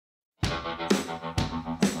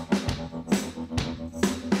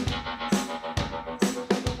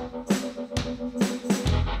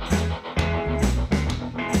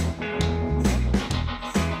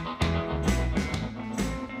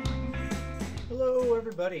Hello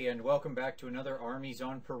everybody, and welcome back to another Armies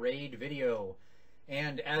on Parade video.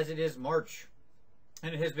 And as it is March,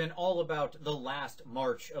 and it has been all about the last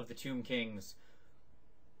march of the Tomb Kings,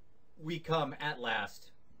 we come at last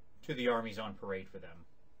to the Armies on Parade for them.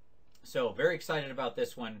 So, very excited about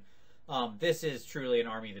this one. This is truly an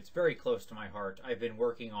army that's very close to my heart. I've been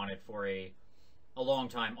working on it for a long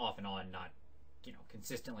time, off and on, not,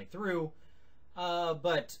 consistently through.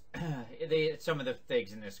 But some of the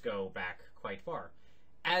things in this go back quite far,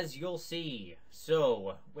 as you'll see.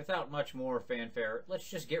 So, without much more fanfare, let's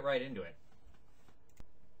just get right into it.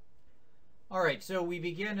 Alright, so we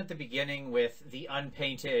begin at the beginning with the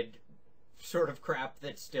unpainted sort of crap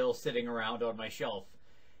that's still sitting around on my shelf.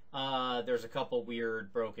 There's a couple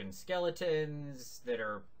weird broken skeletons that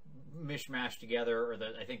are mishmashed together, or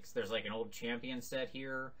I think there's like an old champion set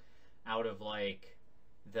here out of like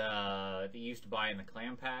they used to buy in the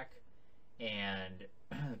clam pack, and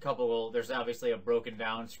a couple, there's obviously a broken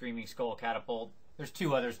down Screaming Skull catapult. There's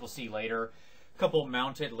two others we'll see later. A couple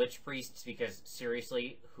mounted Lich Priests, because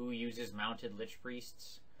seriously, who uses mounted Lich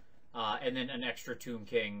Priests? And then an extra Tomb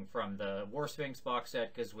King from the War Sphinx box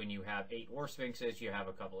set, because when you have 8 War Sphinxes, you have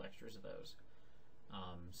a couple extras of those.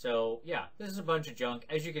 So, yeah, this is a bunch of junk.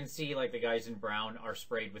 As you can see, like, the guys in brown are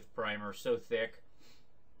sprayed with primer so thick,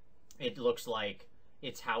 it looks like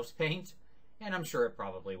it's house paint. And I'm sure it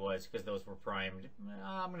probably was, because those were primed,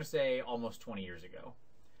 I'm going to say, almost 20 years ago.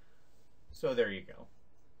 So there you go.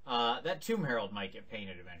 That Tomb Herald might get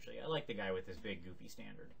painted eventually. I like the guy with his big, goofy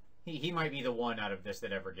standard. He might be the one out of this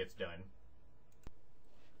that ever gets done.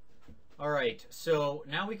 Alright, so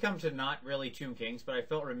now we come to not really Tomb Kings, but I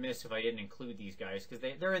felt remiss if I didn't include these guys, because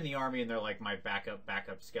they're in the army and they're like my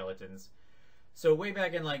backup skeletons. So way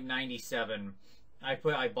back in like 97,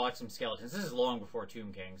 I bought some skeletons. This is long before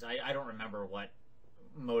Tomb Kings. I don't remember what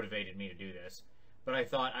motivated me to do this, but I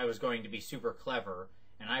thought I was going to be super clever,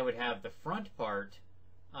 and I would have the front part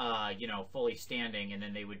fully standing, and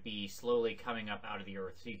then they would be slowly coming up out of the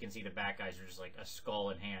earth. So you can see the back guys are just like a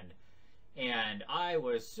skull in hand. And I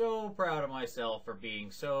was so proud of myself for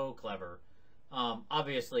being so clever.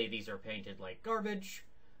 Obviously, these are painted like garbage.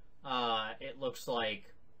 It looks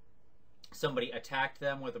like somebody attacked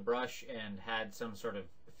them with a brush and had some sort of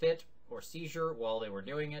fit or seizure while they were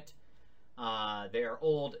doing it. They're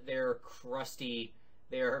old, they're crusty,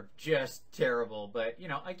 they're just terrible. But,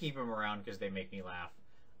 I keep them around because they make me laugh.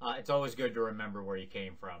 It's always good to remember where you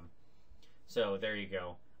came from. So, there you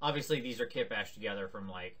go. Obviously, these are kit-bashed together from,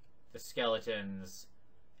 like, the skeletons,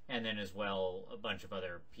 and then as well a bunch of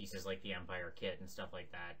other pieces like the Empire kit and stuff like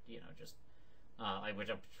that. I would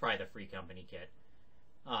try the Free Company kit.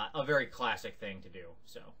 A very classic thing to do.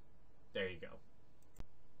 So, there you go.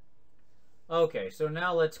 Okay, so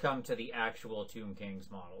now let's come to the actual Tomb Kings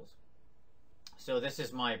models. So this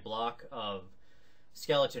is my block of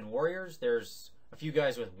skeleton warriors. There's a few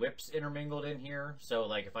guys with whips intermingled in here, so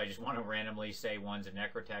like if I just want to randomly say one's a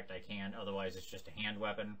necrotect, I can. Otherwise, it's just a hand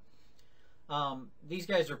weapon. These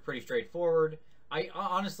guys are pretty straightforward.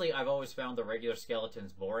 Honestly, I've always found the regular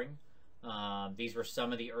skeletons boring. These were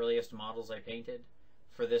some of the earliest models I painted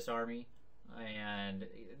for this army, and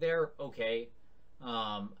they're okay.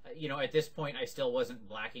 At this point, I still wasn't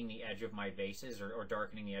blacking the edge of my bases or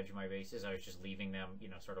darkening the edge of my bases. I was just leaving them,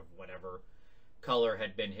 sort of whatever color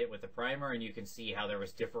had been hit with the primer, and you can see how there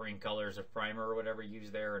was differing colors of primer or whatever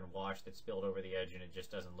used there and wash that spilled over the edge, and it just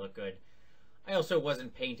doesn't look good. I also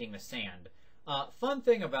wasn't painting the sand. Fun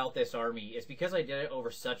thing about this army is because I did it over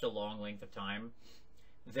such a long length of time,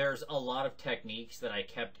 there's a lot of techniques that I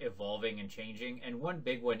kept evolving and changing, and one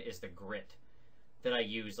big one is the grit that I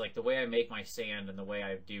use. Like, the way I make my sand and the way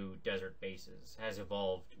I do desert bases has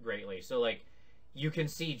evolved greatly. So, like, you can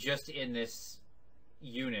see just in this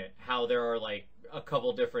unit how there are like a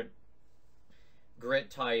couple different grit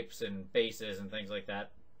types and bases and things like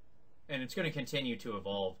that, and it's going to continue to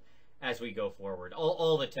evolve as we go forward.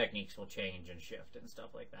 All the techniques will change and shift and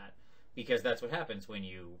stuff like that, because that's what happens when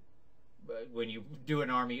you do an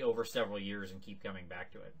army over several years and keep coming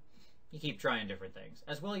back to it. You keep trying different things,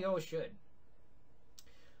 as well you always should.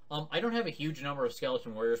 I don't have a huge number of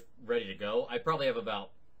skeleton warriors ready to go. I probably have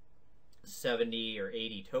about 70 or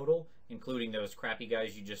 80 total, including those crappy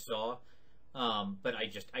guys you just saw. But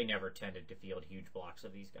I never tended to field huge blocks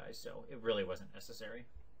of these guys, so it really wasn't necessary.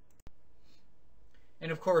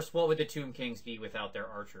 And of course, what would the Tomb Kings be without their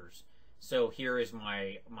archers? So here is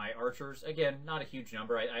my archers. Again, not a huge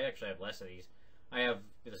number. I actually have less of these.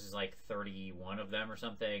 This is like 31 of them or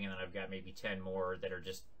something, and then I've got maybe 10 more that are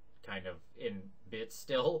just kind of in bits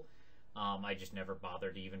still. I just never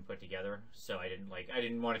bothered to even put together, so I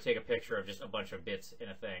didn't want to take a picture of just a bunch of bits in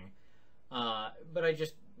a thing. But I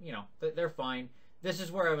just you know, they're fine. This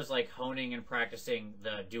is where I was like honing and practicing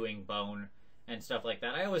the doing bone and stuff like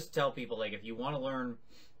that. I always tell people, like, if you want to learn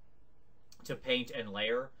to paint and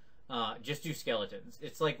layer, just do skeletons.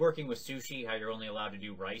 It's like working with sushi, how you're only allowed to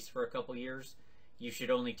do rice for a couple years. You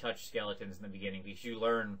should only touch skeletons in the beginning because you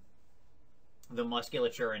learn the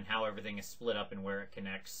musculature and how everything is split up and where it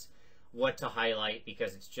connects, what to highlight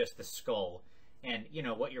because it's just the skull. And, you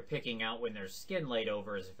know, what you're picking out when there's skin laid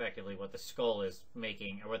over is effectively what the skull is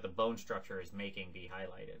making, or what the bone structure is making be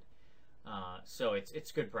highlighted. So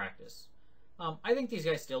it's good practice. I think these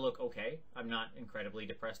guys still look okay. I'm not incredibly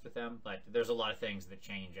depressed with them, but there's a lot of things that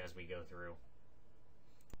change as we go through.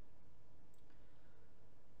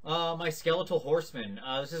 My skeletal horseman.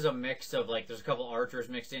 This is a mix of, like, there's a couple archers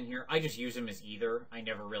mixed in here. I just use them as either. I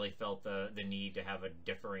never really felt the need to have a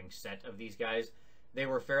differing set of these guys. They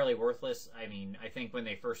were fairly worthless. I mean, I think when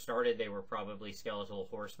they first started, they were probably skeletal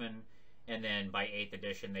horsemen, and then by 8th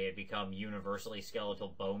edition, they had become universally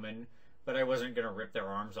skeletal bowmen. But I wasn't going to rip their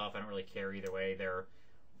arms off. I don't really care either way. They're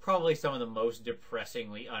probably some of the most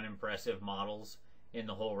depressingly unimpressive models in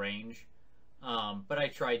the whole range. But I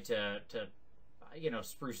tried to you know,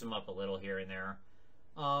 spruce them up a little here and there.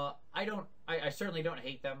 I certainly don't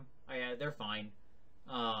hate them. They're fine.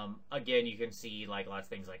 Again, you can see, like, lots of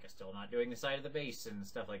things like I'm still not doing the side of the base and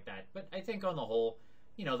stuff like that. But I think on the whole,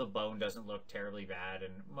 you know, the bone doesn't look terribly bad,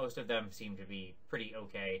 and most of them seem to be pretty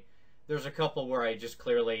okay. There's a couple where I just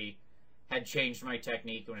clearly had changed my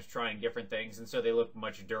technique and was trying different things, and so they look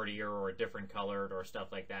much dirtier or different colored or stuff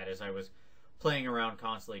like that as I was playing around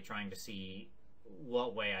constantly trying to see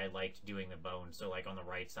what way I liked doing the bone. So, like, on the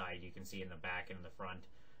right side, you can see in the back and in the front,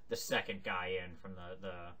 the second guy in from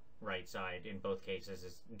the right side, in both cases,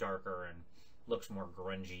 is darker and looks more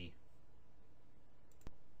grungy.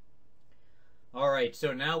 Alright,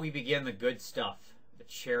 so now we begin the good stuff. The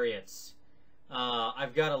chariots.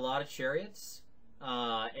 I've got a lot of chariots,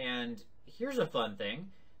 and here's a fun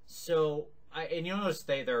thing. So, and you'll notice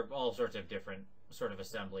they're all sorts of different sort of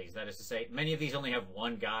assemblies. That is to say, many of these only have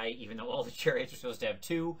one guy, even though all the chariots are supposed to have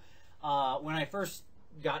two. When I first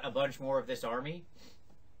got a bunch more of this army,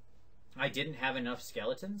 I didn't have enough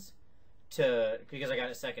skeletons because I got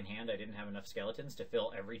it secondhand, I didn't have enough skeletons to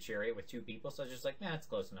fill every chariot with 2 people, so I was just like, nah, it's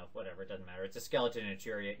close enough, whatever, it doesn't matter. It's a skeleton in a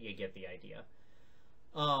chariot, you get the idea.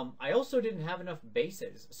 I also didn't have enough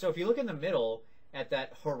bases. So if you look in the middle at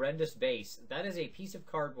that horrendous base, that is a piece of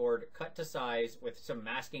cardboard cut to size with some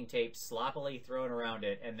masking tape sloppily thrown around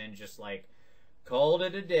it, and then just, like, called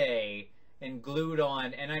it a day and glued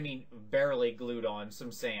on, and I mean barely glued on,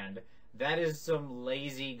 some sand. That is some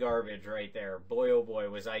lazy garbage right there. Boy, oh boy,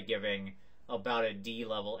 was I giving about a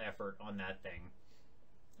D-level effort on that thing.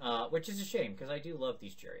 Which is a shame, because I do love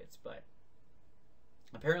these chariots, but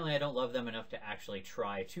apparently I don't love them enough to actually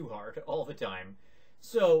try too hard all the time.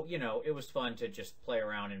 So, you know, it was fun to just play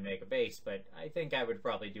around and make a base, but I think I would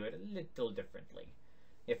probably do it a little differently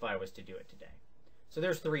if I was to do it today. So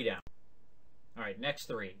there's 3 down. Alright, next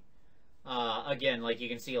 3. Again, like, you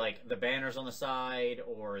can see, like, the banners on the side,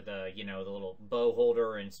 or the, you know, the little bow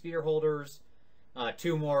holder and spear holders.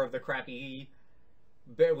 2 more of the crappy,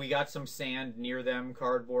 we got some sand near them,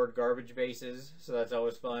 cardboard garbage bases, so that's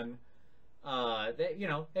always fun. They, you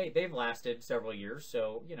know, they've lasted several years,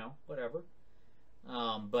 so, you know, whatever.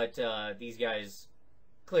 But these guys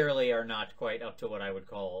clearly are not quite up to what I would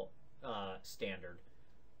call standard.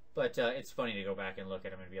 But it's funny to go back and look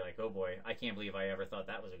at them and be like, oh boy, I can't believe I ever thought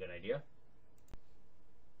that was a good idea.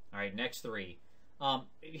 Alright, next 3.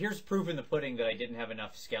 Here's proof in the pudding that I didn't have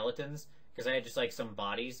enough skeletons, because I had just, like, some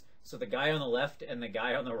bodies. So the guy on the left and the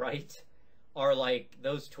guy on the right are, like,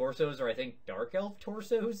 those torsos are, I think, Dark Elf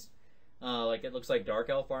torsos. Like, it looks like Dark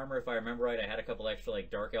Elf armor. If I remember right, I had a couple extra,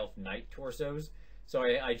 like, Dark Elf Knight torsos. So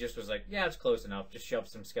I just was like, yeah, it's close enough. Just shove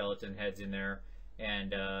some skeleton heads in there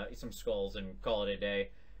and some skulls and call it a day.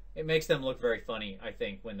 It makes them look very funny, I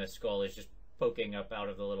think, when the skull is just poking up out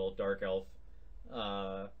of the little Dark Elf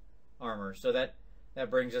armor. So that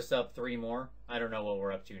brings us up 3 more. I don't know what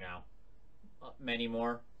we're up to now. Many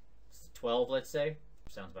more. 12, let's say.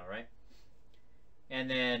 Sounds about right. And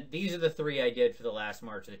then these are the 3 I did for the last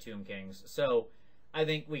March of the Tomb Kings. So I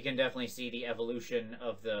think we can definitely see the evolution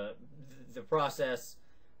of the process.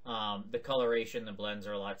 The coloration, the blends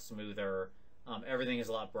are a lot smoother. Everything is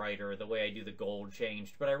a lot brighter. The way I do the gold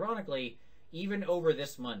changed. But ironically, even over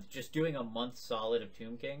this month, just doing a month solid of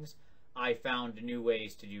Tomb Kings, I found new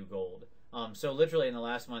ways to do gold. So literally in the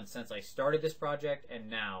last month since I started this project and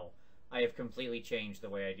now, I have completely changed the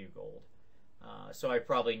way I do gold. So I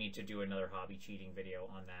probably need to do another hobby cheating video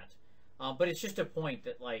on that. But it's just a point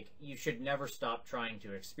that, like, you should never stop trying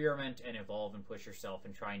to experiment and evolve and push yourself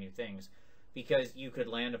and try new things. because you could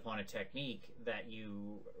land upon a technique that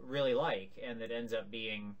you really like and that ends up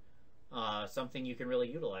being something you can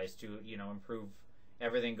really utilize to, you know, improve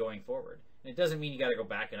everything going forward. And it doesn't mean you got to go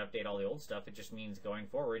back and update all the old stuff. It just means going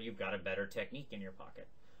forward you've got a better technique in your pocket,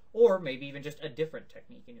 or maybe even just a different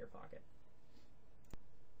technique in your pocket.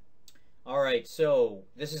 All right, so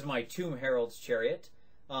this is my Tomb Herald's chariot.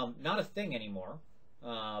 Not a thing anymore,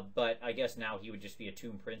 but I guess now he would just be a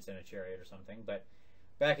Tomb Prince in a chariot or something. But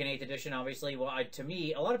back in 8th edition, obviously, well, to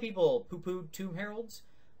me, a lot of people poo-pooed Tomb Heralds.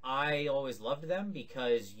 I always loved them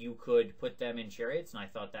because you could put them in chariots, and I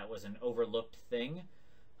thought that was an overlooked thing.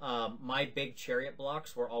 My big chariot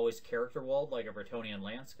blocks were always character walled, like a Bretonnian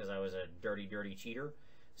lance, because I was a dirty, dirty cheater.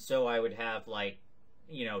 So I would have, like,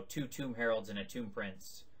 you know, 2 Tomb Heralds and a Tomb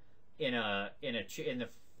Prince in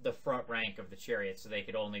the front rank of the chariot, so they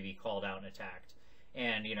could only be called out and attacked.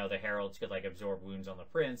 And, you know, the heralds could, like, absorb wounds on the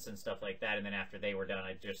prince and stuff like that, and then after they were done,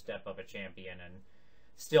 I'd just step up a champion and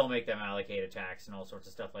still make them allocate attacks and all sorts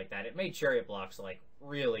of stuff like that. It made chariot blocks, like,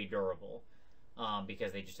 really durable,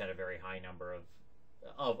 because they just had a very high number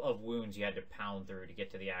of wounds you had to pound through to get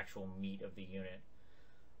to the actual meat of the unit.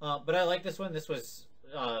 But I like this one. This was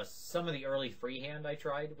some of the early freehand I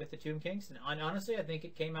tried with the Tomb Kings, and honestly, I think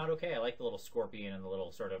it came out okay. I like the little scorpion and the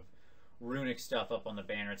little sort of runic stuff up on the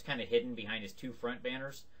banner. It's kind of hidden behind his 2 front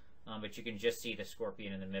banners, but you can just see the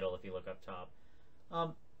scorpion in the middle if you look up top.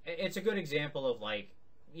 It's a good example of, like,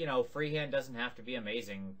 you know, freehand doesn't have to be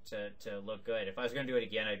amazing to look good. If I was going to do it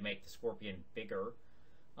again, I'd make the scorpion bigger.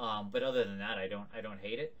 But other than that, I don't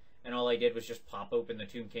hate it. And all I did was just pop open the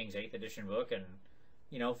Tomb Kings 8th edition book and,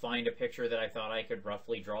 you know, find a picture that I thought I could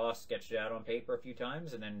roughly draw, sketched it out on paper a few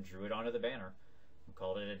times, and then drew it onto the banner and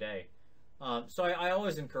called it a day. So I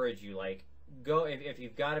always encourage you, like, go, if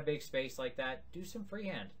you've got a big space like that, do some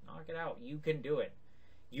freehand. Knock it out. You can do it.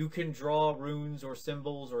 You can draw runes or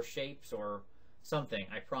symbols or shapes or something.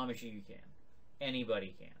 I promise you can.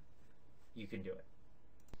 Anybody can. You can do it.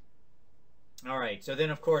 Alright, so then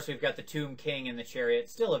of course we've got the Tomb King and the chariot.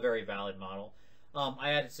 Still a very valid model.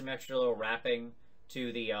 I added some extra little wrapping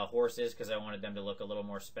to the horses because I wanted them to look a little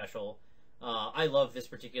more special. I love this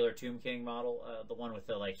particular Tomb King model, the one with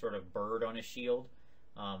the, like, sort of bird on his shield,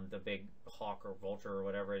 the big hawk or vulture or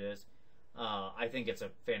whatever it is. I think it's a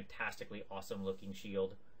fantastically awesome looking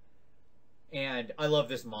shield. And I love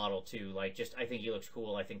this model too. Like, just, I think he looks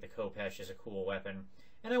cool. I think the Khopesh is a cool weapon.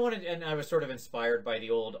 And I was sort of inspired by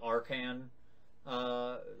the old Arkan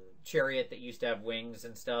chariot that used to have wings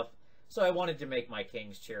and stuff. So I wanted to make my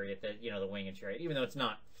King's chariot, that, you know, the winged chariot, even though it's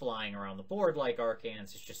not flying around the board like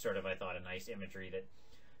Arkan's, it's just sort of, I thought, a nice imagery that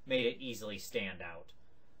made it easily stand out.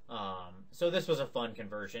 So this was a fun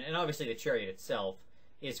conversion, and obviously the chariot itself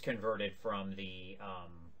is converted from the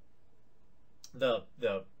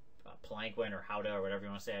palanquin or howdah or whatever you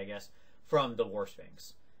want to say, I guess, from the War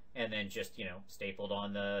Sphinx, and then just, you know, stapled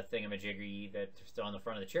on the thingamajiggy that's on the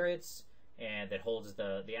front of the chariots and that holds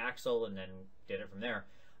the axle, and then did it from there.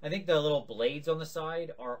 I think the little blades on the side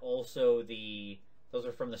are also those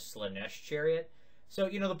are from the Slanesh chariot. So,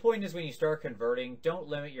 you know, the point is when you start converting, don't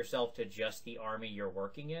limit yourself to just the army you're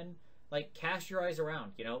working in. Like, cast your eyes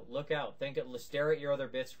around, you know, look out, stare at your other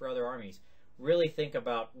bits for other armies. Really think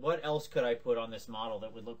about, what else could I put on this model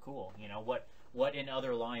that would look cool? You know, what in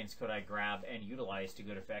other lines could I grab and utilize to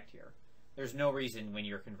good effect here? There's no reason when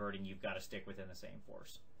you're converting you've got to stick within the same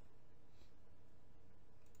force.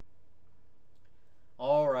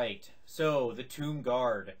 Alright, so the Tomb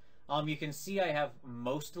Guard. You can see I have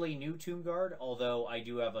mostly new Tomb Guard, although I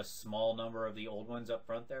do have a small number of the old ones up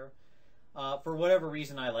front there. For whatever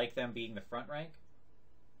reason, I like them being the front rank,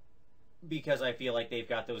 because I feel like they've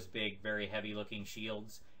got those big, very heavy-looking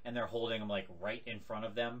shields, and they're holding them, like, right in front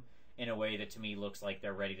of them in a way that to me looks like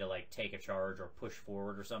they're ready to, like, take a charge or push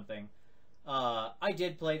forward or something. I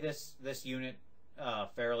did play this unit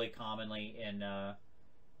fairly commonly in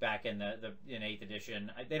back in in 8th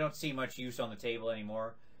edition. They don't see much use on the table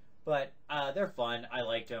anymore, but they're fun. I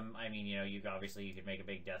liked them. I mean, you know, you could make a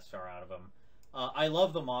big Death Star out of them. I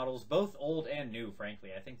love the models, both old and new,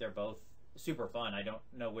 frankly. I think they're both super fun. I don't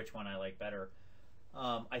know which one I like better.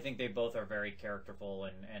 I think they both are very characterful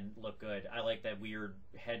and look good. I like that weird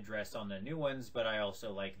headdress on the new ones, but I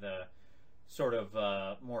also like the sort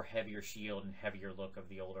of more heavier shield and heavier look of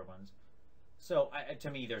the older ones. So, to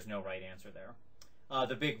me, there's no right answer there.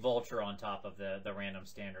 The big vulture on top of the random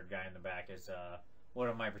standard guy in the back is one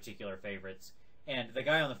of my particular favorites. And the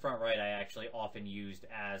guy on the front right I actually often used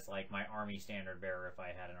as, like, my army standard bearer if I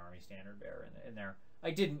had an army standard bearer in there. I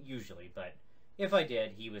didn't usually, but if I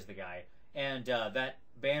did, he was the guy. And that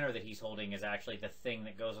banner that he's holding is actually the thing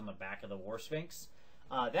that goes on the back of the War Sphinx.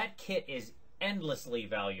 That kit is endlessly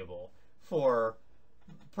valuable for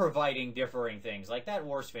providing differing things. Like that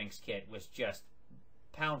War Sphinx kit was just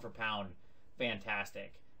pound for pound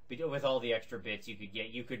fantastic. With all the extra bits you could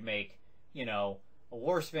get, you could make, you know, a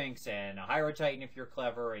War Sphinx and a Hyro Titan if you're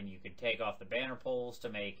clever, and you could take off the banner poles to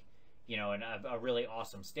make, you know, a really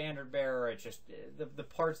awesome standard bearer. It's just, the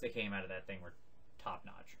parts that came out of that thing were top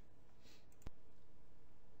notch.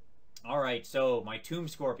 Alright, so my Tomb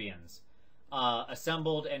Scorpions.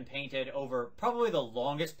 Assembled and painted over probably the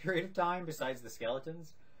longest period of time besides the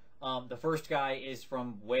skeletons. The first guy is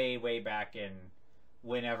from way, way back in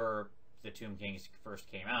whenever the Tomb Kings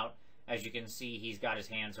first came out. As you can see, he's got his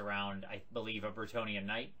hands around, I believe, a Bretonnian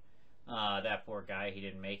knight. That poor guy, he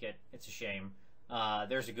didn't make it. It's a shame.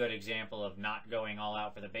 There's a good example of not going all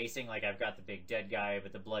out for the basing. Like, I've got the big dead guy,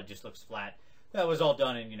 but the blood just looks flat. That was all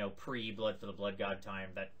done in, you know, pre-Blood for the Blood God time.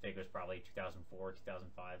 That fig was probably 2004,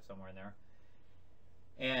 2005, somewhere in there.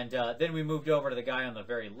 And then we moved over to the guy on the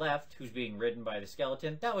very left, who's being ridden by the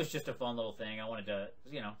skeleton. That was just a fun little thing. I wanted to,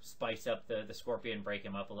 you know, spice up the scorpion, break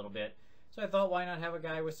him up a little bit. So I thought, why not have a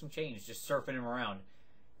guy with some chains just surfing him around?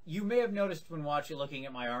 You may have noticed when looking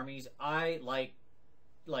at my armies, I like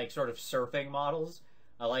sort of surfing models.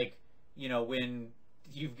 I like, you know, when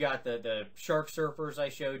you've got the shark surfers I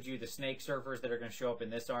showed you, the snake surfers that are going to show up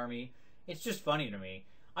in this army. It's just funny to me.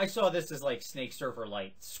 I saw this as like snake surfer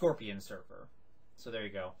light, scorpion surfer. So there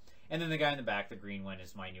you go. And then the guy in the back, the green one,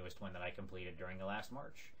 is my newest one that I completed during the last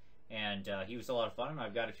March. And he was a lot of fun, and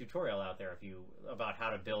I've got a tutorial out there about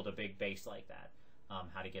how to build a big base like that.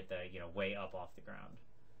 How to get the, you know, way up off the ground.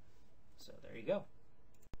 So there you go.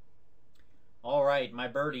 Alright, my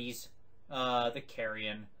birdies. The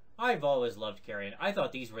Carrion. I've always loved Carrion. I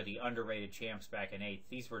thought these were the underrated champs back in 8th.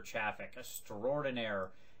 These were Chaffic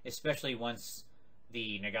extraordinaire, especially once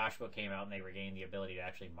the Nagash book came out and they regained the ability to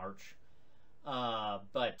actually march.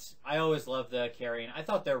 But I always loved the Carrion. I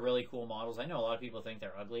thought they're really cool models. I know a lot of people think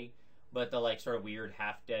they're ugly, but the like sort of weird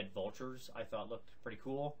half-dead vultures I thought looked pretty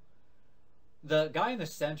cool. The guy in the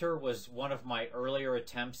center was one of my earlier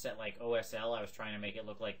attempts at like OSL. I was trying to make it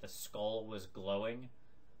look like the skull was glowing.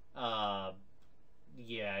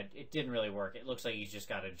 Yeah, it didn't really work. It looks like he's just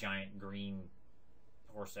got a giant green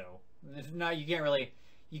torso. No, you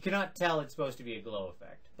cannot tell it's supposed to be a glow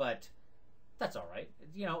effect, but that's alright.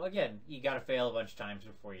 You know, again, you gotta fail a bunch of times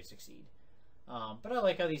before you succeed. But I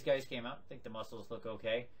like how these guys came out. I think the muscles look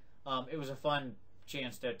okay. It was a fun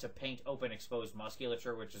chance to paint open exposed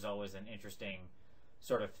musculature, which is always an interesting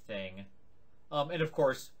sort of thing. And of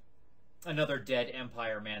course, another dead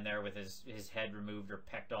Empire man there with his head removed or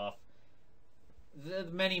pecked off.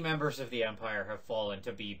 Many members of the Empire have fallen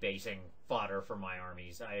to be basing fodder for my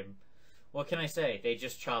armies. What can I say? They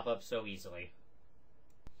just chop up so easily.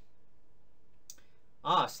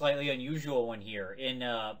 Slightly unusual one here in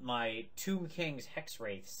my Tomb Kings Hex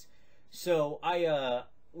Wraiths. So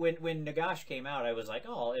when Nagash came out, I was like,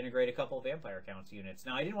 oh, I'll integrate a couple of Vampire Counts units.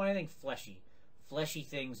 Now I didn't want anything fleshy. Fleshy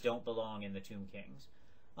things don't belong in the Tomb Kings.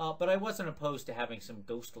 But I wasn't opposed to having some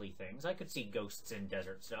ghostly things. I could see ghosts in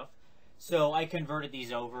desert stuff. So I converted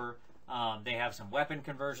these over. They have some weapon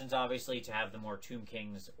conversions, obviously, to have the more Tomb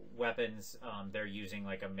Kings weapons. They're using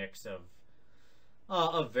like a mix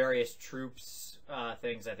of various troops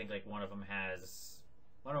things. I think like one of them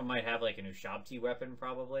might have like an Ushabti weapon,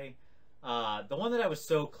 probably. The one that I was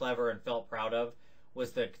so clever and felt proud of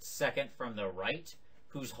was the second from the right,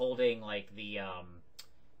 who's holding like the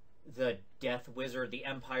Death Wizard, the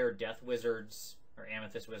Empire Death Wizard's, or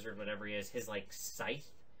Amethyst Wizard, whatever he is, his like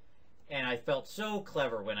scythe. And I felt so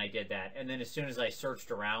clever when I did that. And then as soon as I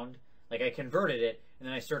searched around, like I converted it, and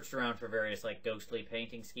then I searched around for various like ghostly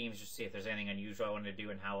painting schemes just to see if there's anything unusual I wanted to do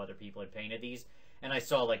and how other people had painted these. And I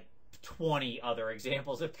saw like 20 other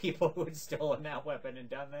examples of people who had stolen that weapon and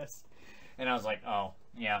done this. And I was like, oh,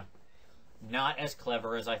 yeah, not as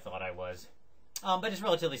clever as I thought I was. But it's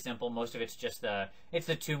relatively simple. Most of it's just it's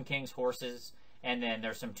the Tomb Kings horses, and then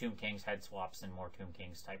there's some Tomb Kings head swaps and more Tomb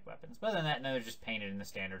Kings type weapons. But other than that, no, they're just painted in the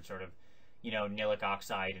standard sort of, you know, Nilic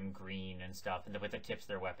Oxide and green and stuff, and with the tips of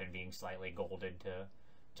their weapon being slightly golded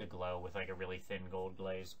to glow with like a really thin gold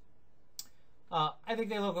glaze. I think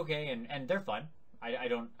they look okay, and they're fun. I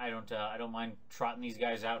don't mind trotting these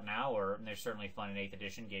guys out now, or they're certainly fun in 8th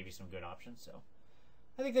edition. Gave you some good options, so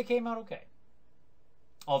I think they came out okay.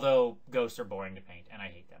 Although ghosts are boring to paint, and I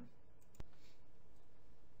hate them.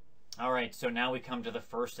 Alright, so now we come to the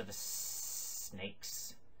first of the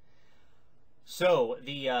snakes. So,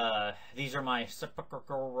 these are my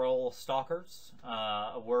sepulchral stalkers,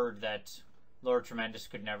 a word that Lord Tremendous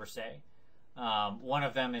could never say. One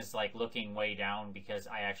of them is like looking way down because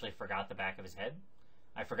I actually forgot the back of his head.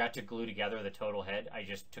 I forgot to glue together the total head. I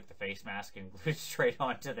just took the face mask and glued it straight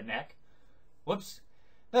onto the neck. Whoops.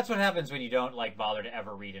 That's what happens when you don't, like, bother to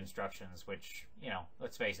ever read instructions, which, you know,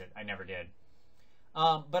 let's face it, I never did.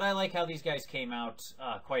 But I like how these guys came out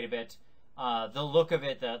quite a bit. The look of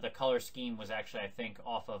it, the color scheme was actually, I think,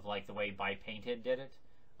 off of, like, the way By Painted did it.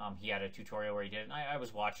 He had a tutorial where he did it, and I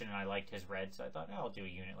was watching and I liked his red, so I thought, oh, I'll do a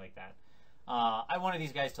unit like that. I wanted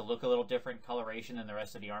these guys to look a little different coloration than the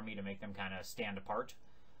rest of the army to make them kind of stand apart.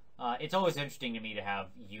 It's always interesting to me to have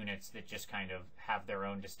units that just kind of have their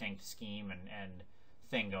own distinct scheme and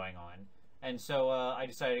thing going on. And so I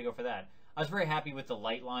decided to go for that. I was very happy with the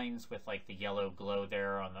light lines with like the yellow glow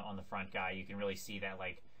there on the front guy. You can really see that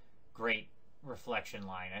like great reflection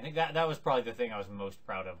line. I think that was probably the thing I was most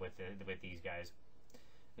proud of with these guys.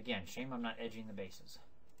 Again, shame I'm not edging the bases.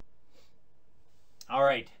 All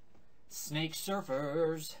right, Snake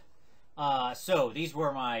Surfers. So these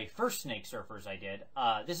were my first Snake Surfers I did.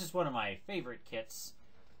 This is one of my favorite kits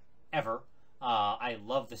ever. I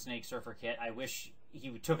love the Snake Surfer kit. I wish he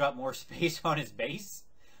took up more space on his base.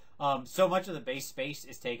 So much of the base space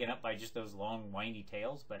is taken up by just those long, windy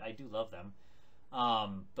tails, but I do love them.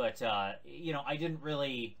 You know, I didn't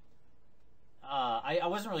really... I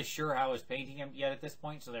wasn't really sure how I was painting him yet at this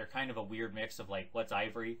point, so they're kind of a weird mix of, like, what's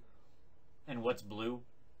ivory and what's blue.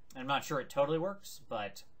 I'm not sure it totally works,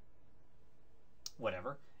 but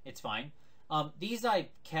whatever. It's fine. These I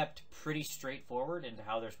kept pretty straightforward into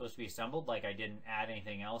how they're supposed to be assembled, like I didn't add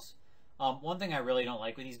anything else. One thing I really don't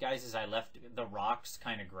like with these guys is I left the rocks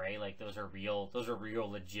kind of gray, like those are real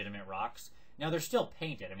legitimate rocks. Now they're still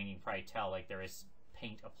painted. I mean, you can probably tell like there is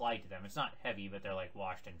paint applied to them. It's not heavy, but they're like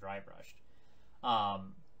washed and dry brushed.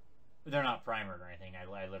 They're not primered or anything.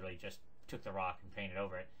 I literally just took the rock and painted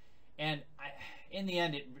over it. And in the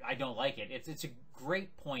end, I don't like it. It's a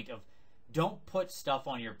great point of don't put stuff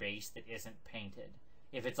on your base that isn't painted.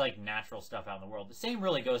 If it's like natural stuff out in the world. The same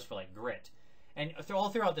really goes for like grit. And all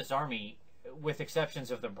throughout this army, with exceptions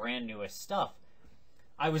of the brand newest stuff,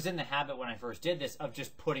 I was in the habit when I first did this of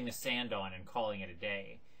just putting the sand on and calling it a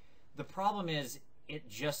day. The problem is it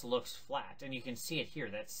just looks flat. And you can see it here.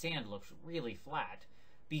 That sand looks really flat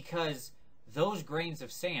because those grains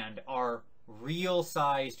of sand are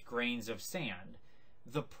real-sized grains of sand.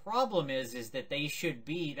 The problem is that they should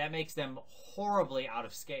be, that makes them horribly out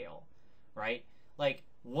of scale, right? Like,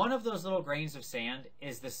 one of those little grains of sand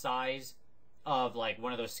is the size of, like,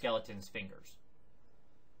 one of those skeleton's fingers.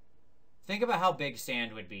 Think about how big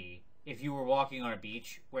sand would be if you were walking on a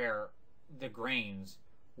beach where the grains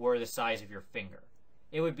were the size of your finger.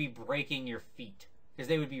 It would be breaking your feet because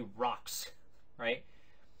they would be rocks, right?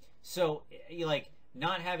 So, like,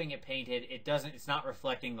 not having it painted, it's not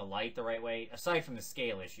reflecting the light the right way, aside from the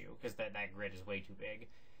scale issue, because that grid is way too big.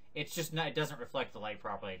 It's just not, it doesn't reflect the light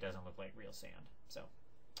properly. It doesn't look like real sand. So,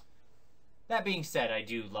 that being said, I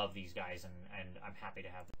do love these guys, and I'm happy to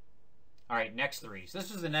have them. All right, next three. So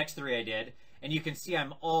this was the next three I did, and you can see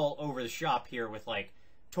I'm all over the shop here with, like,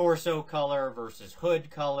 torso color versus hood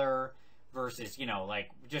color versus, you know, like,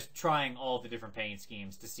 just trying all the different paint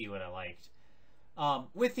schemes to see what I liked.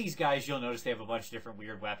 With these guys, you'll notice they have a bunch of different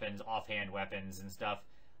weird weapons, offhand weapons and stuff.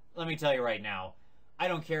 Let me tell you right now, I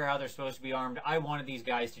don't care how they're supposed to be armed. I wanted these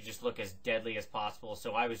guys to just look as deadly as possible,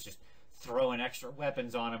 so I was just throwing extra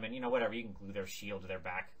weapons on them, and, you know, whatever, you can glue their shield to their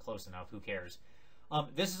back close enough, who cares.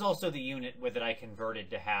 This is also the unit that I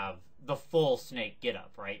converted to have the full snake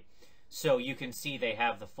getup, right? So you can see they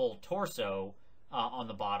have the full torso on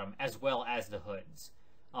the bottom, as well as the hoods.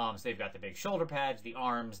 So they've got the big shoulder pads, the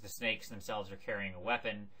arms, the snakes themselves are carrying a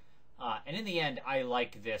weapon. And in the end, I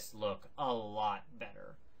like this look a lot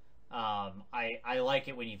better. I like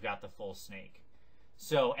it when you've got the full snake.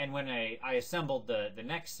 So, and when I assembled the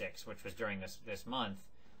next six, which was during this month,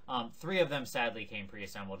 three of them sadly came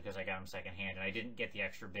pre-assembled because I got them secondhand, and I didn't get the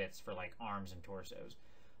extra bits for like arms and torsos.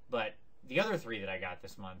 But the other three that I got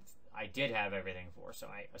this month, I did have everything for, so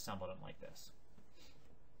I assembled them like this.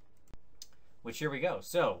 Which, here we go.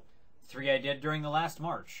 So, three I did during the last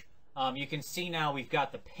March. You can see now we've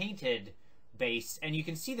got the painted base, and you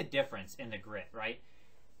can see the difference in the grit, right?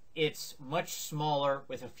 It's much smaller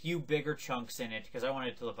with a few bigger chunks in it, because I wanted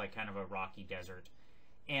it to look like kind of a rocky desert.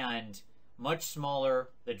 And much smaller,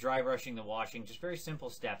 the dry brushing, the washing, just very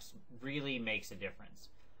simple steps really makes a difference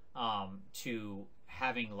to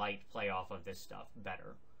having light play off of this stuff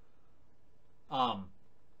better.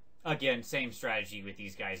 Again, same strategy with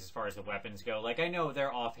these guys as far as the weapons go. Like, I know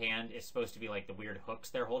their offhand is supposed to be like the weird hooks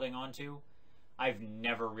they're holding on to. I've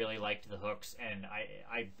never really liked the hooks, and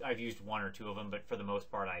I've used one or two of them, but for the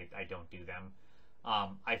most part, I don't do them.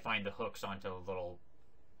 I find the hooks onto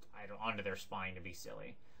their spine to be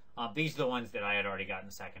silly. These are the ones that I had already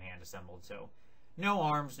gotten secondhand assembled, so no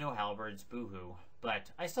arms, no halberds, boo-hoo. but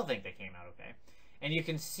I still think they came out okay. And you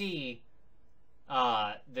can see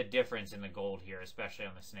the difference in the gold here, especially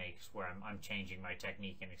on the snakes, where I'm changing my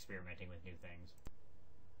technique and experimenting with new things.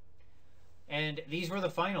 And these were the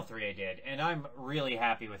final 3 I did, and I'm really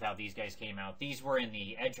happy with how these guys came out. These were in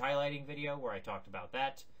the edge highlighting video where I talked about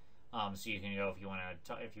that. So you can go if you want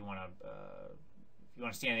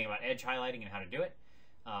to see anything about edge highlighting and how to do it.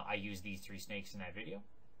 I used these 3 snakes in that video.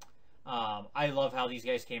 I love how these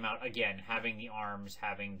guys came out. Again, having the arms,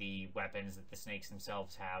 having the weapons that the snakes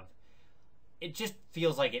themselves have. It just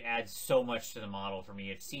feels like it adds so much to the model for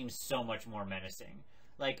me. It seems so much more menacing.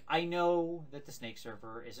 Like, I know that the snake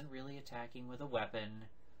surfer isn't really attacking with a weapon.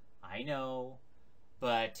 I know.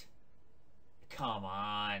 But, come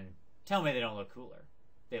on. Tell me they don't look cooler.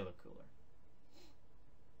 They look cooler.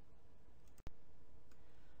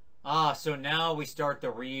 So now we start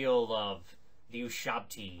the reel of the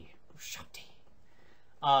Ushabti.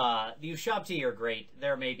 The Ushabti are great.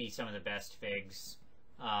 They're maybe some of the best figs.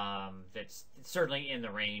 That's certainly in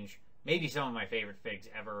the range. Maybe some of my favorite figs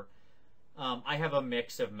ever. I have a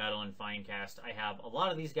mix of metal and fine cast. I have a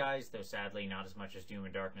lot of these guys, though sadly not as much as Doom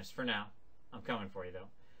and Darkness for now. I'm coming for you,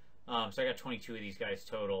 though. So I got 22 of these guys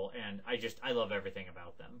total, and I love everything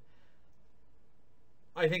about them.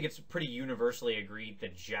 I think it's pretty universally agreed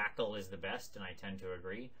that Jackal is the best, and I tend to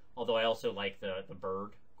agree. Although I also like the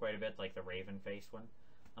bird quite a bit, like the raven-faced one.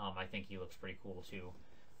 I think he looks pretty cool, too.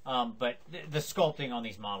 But the sculpting on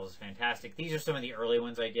these models is fantastic. These are some of the early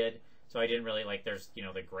ones I did, so I didn't really like, there's, you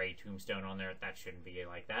know, the gray tombstone on there. That shouldn't be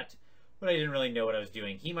like that. But I didn't really know what I was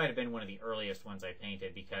doing. He might have been one of the earliest ones I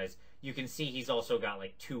painted, because you can see he's also got,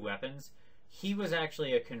 like, 2 weapons. He was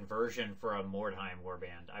actually a conversion for a Mordheim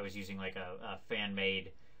warband. I was using, like, a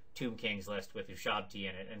fan-made Tomb Kings list with Ushabti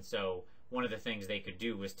in it, and so one of the things they could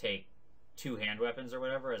do was take 2 hand weapons or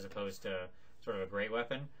whatever, as opposed to sort of a great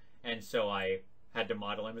weapon, and so I had to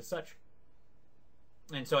model him as such.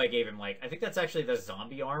 And so I gave him, like, I think that's actually the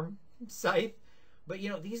zombie arm scythe. But, you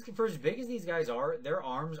know, these, for as big as these guys are, their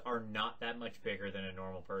arms are not that much bigger than a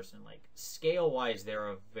normal person. Like, scale-wise, they're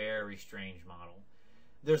a very strange model.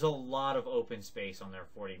 There's a lot of open space on their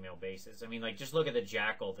 40 mil bases. I mean, like, just look at the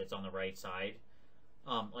Jackal that's on the right side.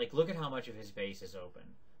 Like, look at how much of his base is open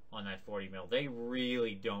on that 40 mil. They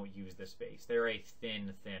really don't use the space. They're a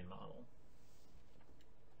thin, thin model.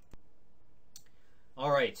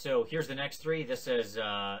 Alright, so here's the next 3. This is,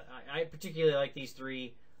 I particularly like these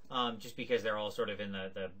 3, just because they're all sort of in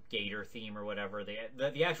the gator theme or whatever.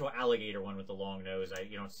 The actual alligator one with the long nose,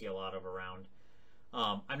 you don't see a lot of around.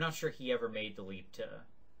 I'm not sure he ever made the leap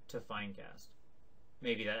to fine cast.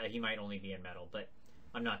 Maybe that he might only be in metal, but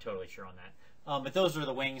I'm not totally sure on that. But those are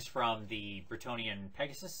the wings from the Bretonnian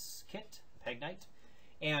Pegasus kit, Peg Knight.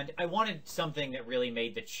 And I wanted something that really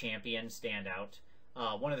made the champion stand out.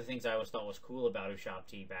 One of the things I always thought was cool about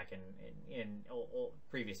Ushabti back in old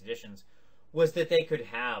previous editions was that they could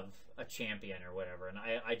have a champion or whatever. And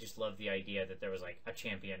I just love the idea that there was, like, a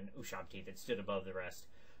champion Ushabti that stood above the rest.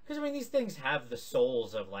 Because, I mean, these things have the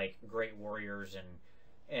souls of, like, great warriors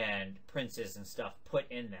and princes and stuff put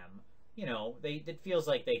in them. You know, it feels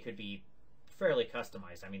like they could be fairly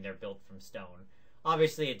customized. I mean, they're built from stone.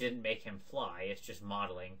 Obviously, it didn't make him fly. It's just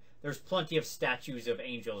modeling. There's plenty of statues of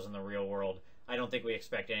angels in the real world. I don't think we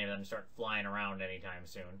expect any of them to start flying around anytime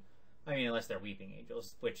soon. I mean, unless they're weeping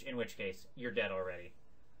angels, in which case, you're dead already.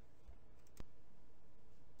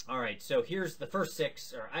 Alright, so here's the first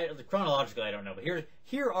 6, or chronologically I don't know, but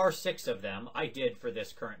here are 6 of them I did for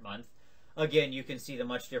this current month. Again, you can see the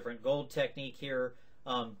much different gold technique here.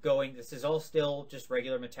 This is all still just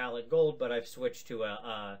regular metallic gold, but I've switched to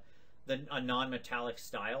a non-metallic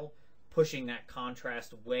style, pushing that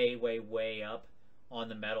contrast way, way, way up on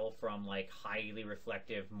the metal from, like, highly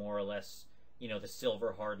reflective, more or less, you know, the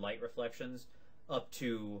silver hard light reflections, up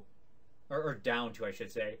to, or down to, I should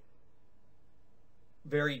say,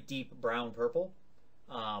 very deep brown purple,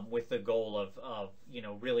 with the goal of you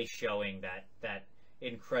know, really showing that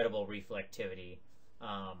incredible reflectivity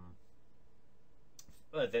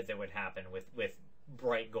that would happen with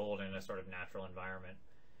bright gold in a sort of natural environment.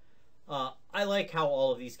 I like how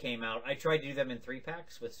all of these came out. I tried to do them in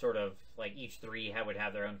 3-packs with sort of, like, each 3 would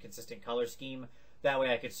have their own consistent color scheme. That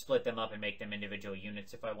way I could split them up and make them individual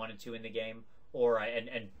units if I wanted to in the game, or and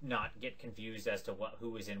not get confused as to who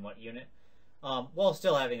was in what unit. While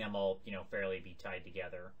still having them all, you know, fairly be tied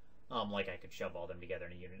together. Like I could shove all them together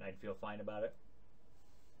in a unit and I'd feel fine about it.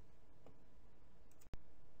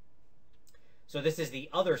 So this is the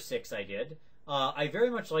other 6 I did. I very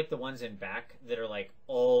much like the ones in back that are, like,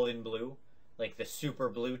 all in blue, like the super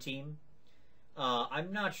blue team.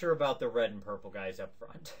 I'm not sure about the red and purple guys up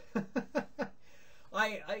front.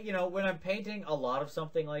 You know, when I'm painting a lot of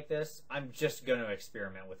something like this, I'm just going to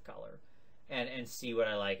experiment with color and see what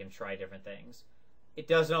I like and try different things. It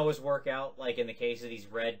doesn't always work out, like in the case of these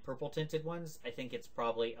red purple tinted ones. I think it's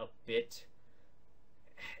probably a bit,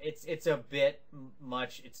 it's a bit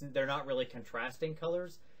much. They're not really contrasting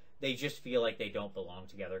colors. They just feel like they don't belong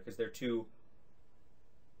together because they're too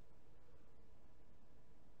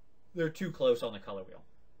close on the color wheel.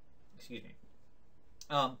 Excuse me.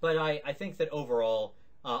 But I think that overall,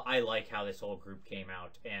 I like how this whole group came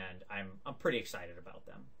out, and I'm pretty excited about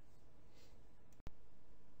them.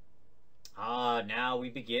 Now we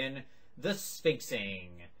begin the Sphinxing.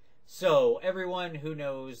 So everyone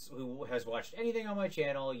who has watched anything on my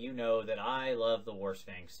channel, you know that I love the War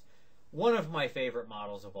Sphinx. One of my favorite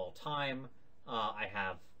models of all time. I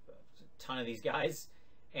have a ton of these guys,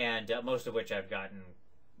 and most of which I've gotten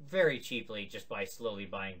very cheaply just by slowly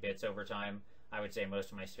buying bits over time. I would say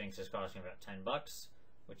most of my Sphinxes cost me about $10,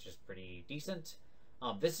 which is pretty decent.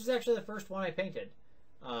 This is actually the first one I painted.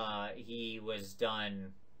 He was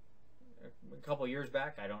done a couple years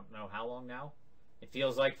back. I don't know how long now. It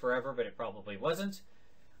feels like forever, but it probably wasn't.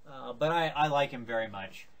 But I like him very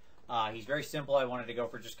much. He's very simple. I wanted to go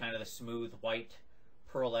for just kind of the smooth white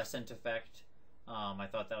pearlescent effect. I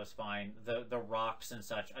thought that was fine. The rocks and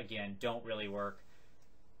such, again, don't really work.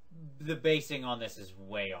 The basing on this is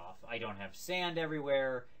way off. I don't have sand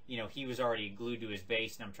everywhere. You know, he was already glued to his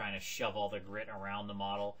base, and I'm trying to shove all the grit around the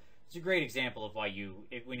model. It's a great example of why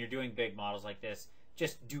when you're doing big models like this,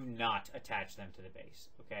 just do not attach them to the base,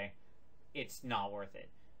 okay? It's not worth it.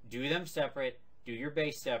 Do them separate. Do your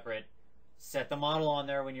base separate. Set the model on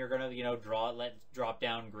there when you're going to, you know, drop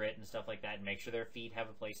down grit and stuff like that, and make sure their feet have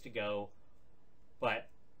a place to go. But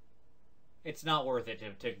it's not worth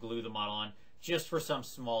it to glue the model on just for some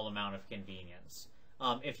small amount of convenience.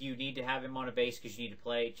 If you need to have him on a base because you need to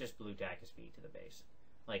play, just blue tack his feet to the base.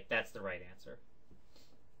 Like, that's the right answer.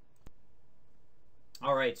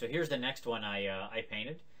 Alright, so here's the next one I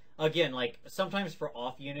painted. Again, like, sometimes for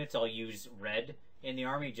off units I'll use red in the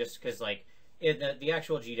army just because, like, in the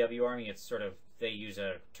actual GW army, it's sort of, they use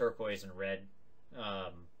a turquoise and red.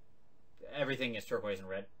 Everything is turquoise and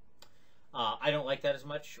red. I don't like that as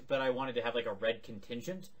much, but I wanted to have, like, a red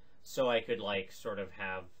contingent so I could, like, sort of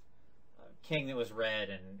have a king that was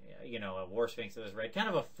red and, you know, a war sphinx that was red. Kind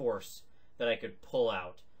of a force that I could pull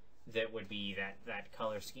out that would be that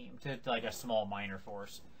color scheme to like a small minor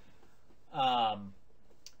force.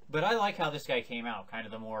 But I like how this guy came out, kind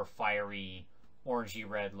of the more fiery, orangey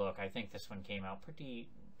red look. I think this one came out pretty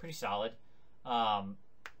solid.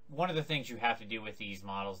 One of the things you have to do with these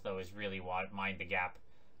models, though, is really mind the gap.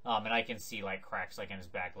 And I can see like cracks like in his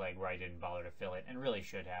back leg where I didn't bother to fill it, and really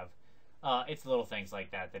should have. It's little things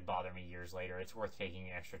like that that bother me years later. It's worth taking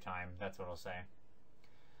the extra time. That's what I'll say.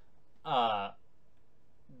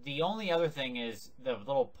 The only other thing is the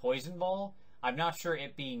little poison ball. I'm not sure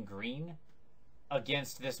it being green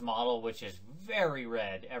against this model, which is very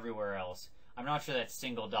red everywhere else. I'm not sure that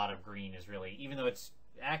single dot of green is really, even though it's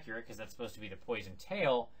accurate because that's supposed to be the poison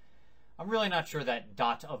tail, I'm really not sure that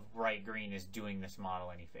dot of bright green is doing this model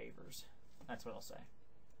any favors. That's what I'll say.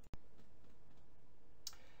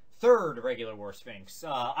 Third regular War Sphinx.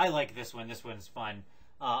 I like this one. This one's fun.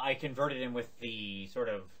 I converted him with the sort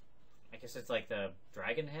of, I guess it's like the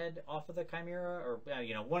dragon head off of the Chimera, or,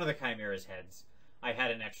 you know, one of the Chimera's heads. I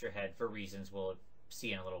had an extra head for reasons we'll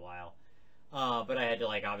see in a little while. But I had to,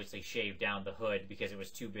 like, obviously shave down the hood because it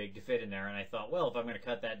was too big to fit in there. And I thought, well, if I'm going to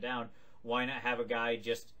cut that down, why not have a guy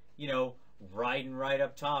just, you know, riding right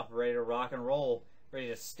up top, ready to rock and roll, ready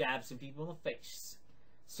to stab some people in the face.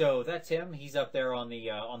 So that's him. He's up there on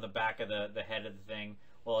the back of the head of the thing,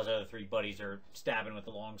 while his other three buddies are stabbing with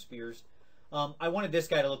the long spears. I wanted this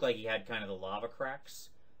guy to look like he had kind of the lava cracks.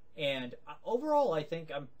 And overall, I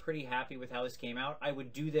think I'm pretty happy with how this came out. I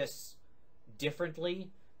would do this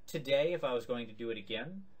differently today if I was going to do it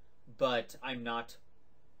again, but I'm not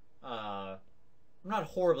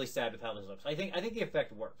horribly sad with how this looks. I think the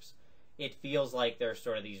effect works. It feels like there's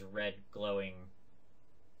sort of these red glowing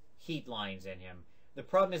heat lines in him. The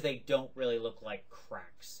problem is they don't really look like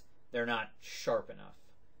cracks. They're not sharp enough.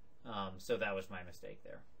 So that was my mistake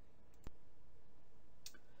there.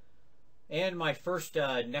 And my first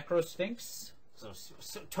Necro Sphinx. So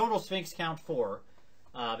total Sphinx count 4.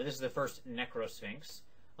 But this is the first Necro Sphinx.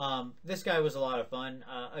 This guy was a lot of fun.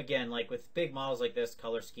 Again, like with big models like this,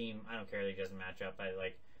 color scheme, I don't care that he doesn't match up.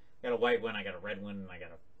 I got a white one, I got a red one, I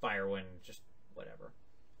got a fire one, just whatever.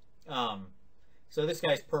 So this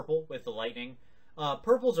guy's purple with the lightning.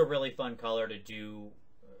 Purple's a really fun color to do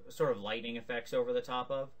sort of lightning effects over the top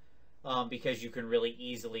of. because you can really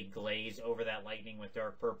easily glaze over that lightning with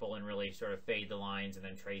dark purple and really sort of fade the lines and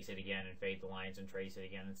then trace it again and fade the lines and trace it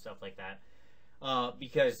again and stuff like that.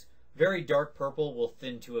 Because very dark purple will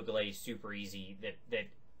thin to a glaze super easy that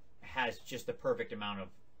has just the perfect amount of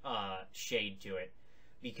shade to it,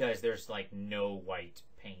 because there's like no white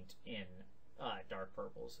paint in dark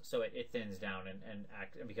purples, so it thins down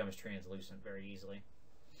and becomes translucent very easily.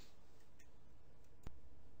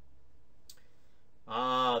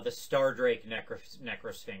 The Stardrake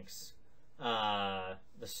Necrosphinx,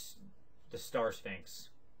 the Star Sphinx,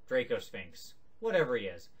 Draco Sphinx, whatever he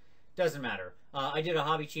is, doesn't matter. I did a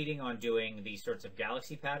hobby cheating on doing these sorts of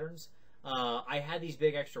galaxy patterns. I had these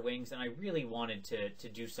big extra wings, and I really wanted to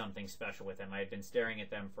do something special with them. I had been staring at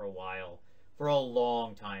them for a while, for a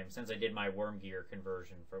long time, since I did my worm gear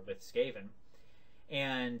conversion with Skaven.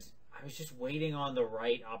 And I was just waiting on the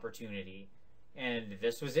right opportunity. And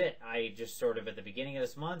this was it. I just sort of, at the beginning of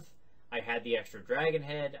this month, I had the extra dragon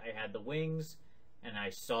head, I had the wings, and I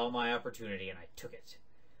saw my opportunity, and I took it.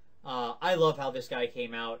 I love how this guy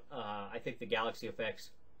came out. I think the galaxy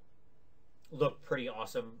effects look pretty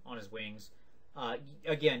awesome on his wings.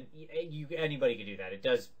 Again, anybody can do that. It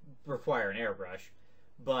does require an airbrush,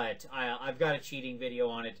 but I've got a cheating video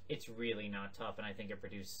on it. It's really not tough, and I think it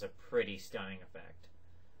produces a pretty stunning effect.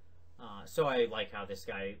 So I like how this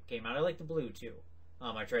guy came out. I like the blue, too.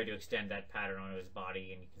 I tried to extend that pattern onto his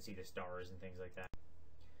body, and you can see the stars and things like that.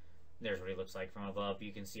 There's what he looks like from above.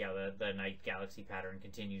 You can see how the night galaxy pattern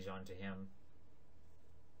continues onto him.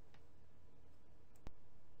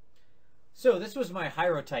 So this was my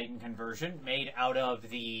Hierotitan conversion, made out of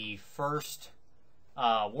the first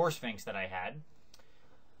War Sphinx that I had.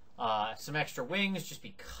 Some extra wings, just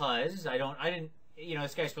because I didn't, you know,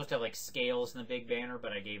 this guy's supposed to have like scales in the big banner,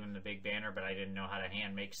 but I gave him the big banner, but I didn't know how to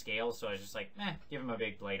hand make scales, so I was just like, give him a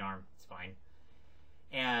big blade arm, it's fine.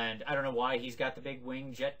 And I don't know why he's got the big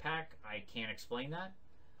wing jetpack. I can't explain that.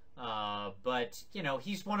 But, you know,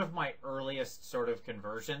 he's one of my earliest sort of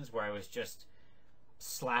conversions where I was just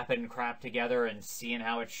slapping crap together and seeing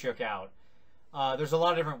how it shook out. There's a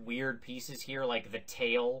lot of different weird pieces here, like the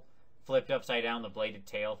tail flipped upside down, the bladed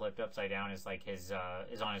tail flipped upside down is like his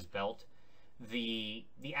is on his belt. The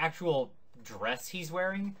actual dress he's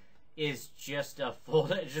wearing is just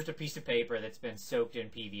just a piece of paper that's been soaked in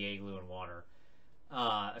PVA glue and water.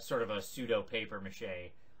 Sort of a pseudo paper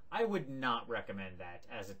mache. I would not recommend that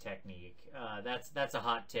as a technique. That's a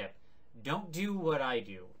hot tip. Don't do what I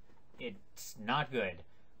do. It's not good.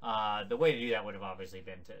 The way to do that would have obviously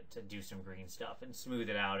been to do some green stuff and smooth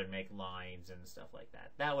it out and make lines and stuff like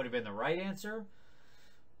that. That would have been the right answer,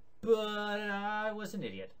 but I was an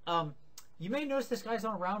idiot. You may notice this guy's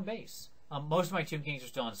on a round base. Most of my Tomb Kings are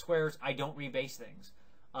still on squares. I don't rebase things.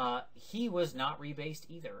 He was not rebased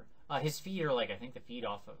either. His feet are like, I think, the feet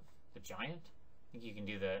off of the giant. I think you can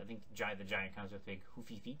do the giant comes with big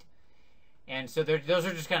hoofy feet. And so those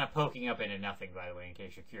are just kind of poking up into nothing, by the way, in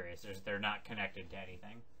case you're curious. They're not connected to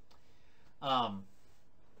anything.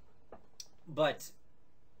 But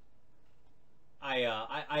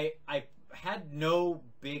I had no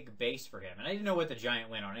big base for him. And I didn't know what the giant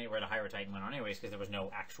went on, where the Hierotitan went on anyways, because there was no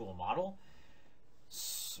actual model.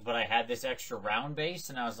 But I had this extra round base,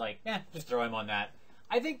 and I was like, just throw him on that.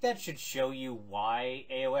 I think that should show you why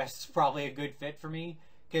AOS is probably a good fit for me.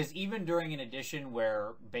 Because even during an edition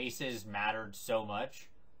where bases mattered so much,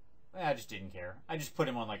 I just didn't care. I just put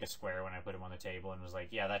him on like a square when I put him on the table and was like,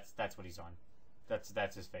 yeah, that's what he's on.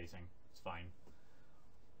 That's his facing. It's fine.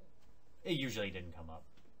 It usually didn't come up.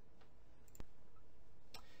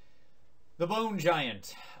 The Bone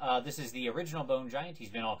Giant. This is the original Bone Giant. He's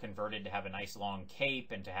been all converted to have a nice long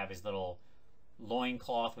cape and to have his little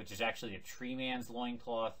loincloth, which is actually a tree man's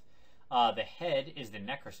loincloth. The head is the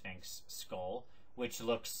Necrosphinx skull, which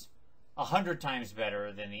looks 100 times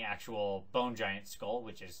better than the actual Bone Giant skull,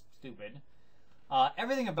 which is stupid.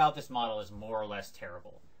 Everything about this model is more or less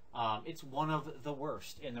terrible. It's one of the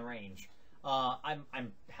worst in the range.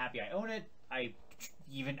 I'm happy I own it. I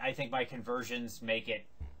think my conversions make it,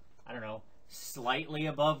 I don't know, slightly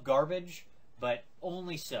above garbage, but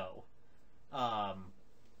only so.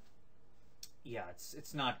 Yeah,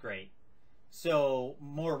 it's not great. So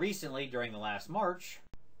more recently, during the last March,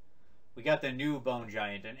 we got the new Bone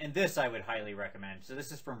Giant, and this I would highly recommend. So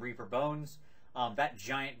this is from Reaper Bones. That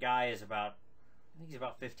giant guy is I think he's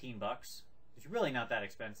about 15 bucks. It's really not that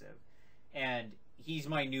expensive. And he's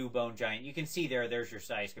my new Bone Giant. You can see there's your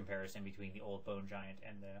size comparison between the old Bone Giant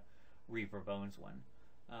and the Reaper Bones one.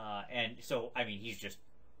 And so, I mean, he's just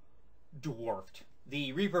dwarfed.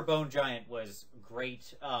 The Reaper Bone Giant was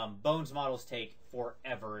great. Bones models take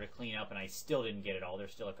forever to clean up, and I still didn't get it all.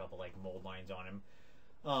 There's still a couple like mold lines on him.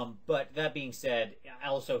 But that being said,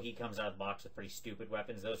 also he comes out of the box with pretty stupid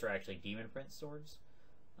weapons. Those are actually Demon Prince swords.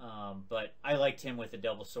 But I liked him with the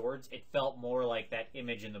double swords. It felt more like that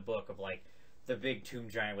image in the book of like the big tomb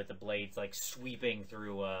giant with the blades like sweeping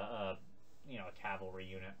through a cavalry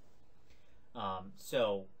unit. And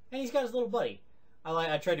he's got his little buddy.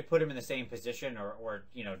 I tried to put him in the same position or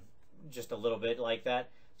just a little bit like that,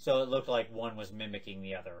 so it looked like one was mimicking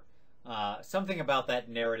the other. Something about that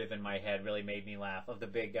narrative in my head really made me laugh, of the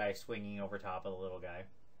big guy swinging over top of the little guy.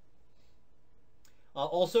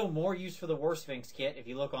 Also, more use for the War Sphinx kit. If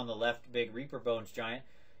you look on the left, big Reaper Bones giant,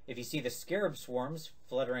 if you see the scarab swarms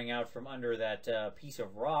fluttering out from under that piece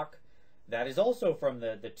of rock, that is also from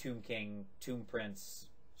the Tomb King, Tomb Prince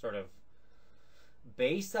sort of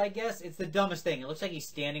base, I guess. It's the dumbest thing. It looks like he's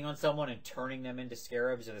standing on someone and turning them into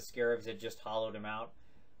scarabs, or the scarabs had just hollowed him out.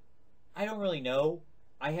 I don't really know.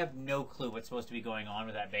 I have no clue what's supposed to be going on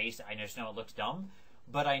with that base. I just know it looks dumb.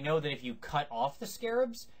 But I know that if you cut off the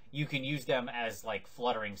scarabs, you can use them as like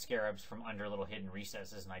fluttering scarabs from under little hidden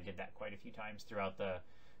recesses, and I did that quite a few times throughout the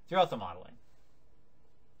modeling.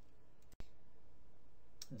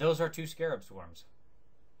 Those are 2 scarab swarms.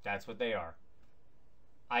 That's what they are.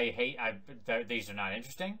 These are not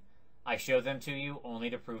interesting. I show them to you only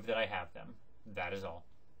to prove that I have them. That is all.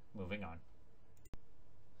 Moving on.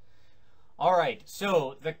 Alright,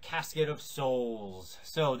 so the Casket of Souls.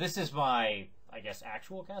 So this is my, I guess,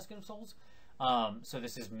 actual Casket of Souls. So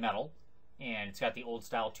this is metal, and it's got the old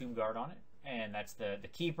style tomb guard on it, and that's the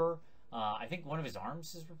keeper. I think one of his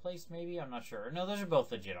arms is replaced, maybe? I'm not sure. No, those are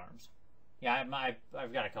both legit arms. Yeah,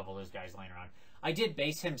 I've got a couple of those guys laying around. I did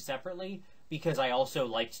base him separately because I also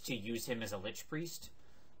liked to use him as a Lich Priest.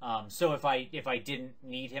 So if I didn't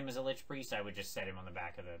need him as a Lich Priest, I would just set him on the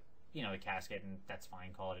back of the casket, and that's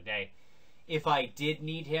fine, call it a day. If I did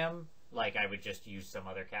need him, like, I would just use some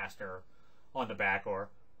other caster on the back, or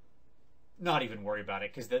not even worry about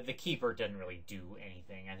it, because the keeper didn't really do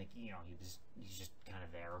anything. I think, he's just kind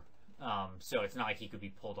of there. So it's not like he could be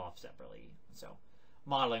pulled off separately. So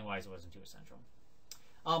modeling-wise, it wasn't too essential.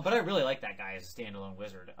 But I really like that guy as a standalone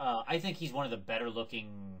wizard. I think he's one of the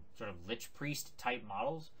better-looking sort of Lich Priest type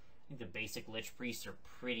models. I think the basic Lich Priests are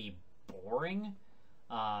pretty boring.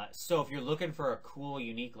 So if you're looking for a cool,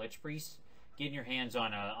 unique Lich Priest, getting your hands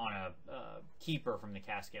on a keeper from the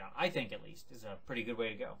casket, I think at least, is a pretty good way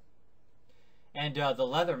to go. And the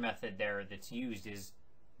leather method there that's used is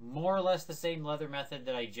more or less the same leather method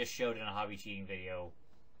that I just showed in a hobby cheating video,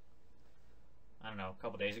 I don't know, a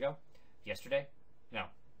couple days ago? Yesterday? No.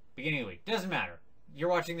 Beginning of the week. Doesn't matter. You're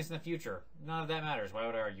watching this in the future. None of that matters. Why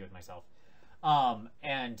would I argue with myself?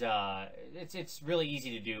 It's really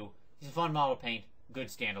easy to do. He's a fun model paint. Good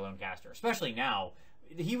standalone caster. Especially now.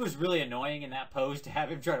 He was really annoying in that pose to have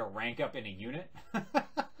him try to rank up in a unit.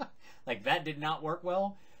 Like, that did not work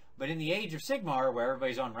well. But in the age of Sigmar, where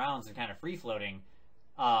everybody's on rounds and kind of free-floating,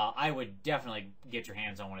 I would definitely get your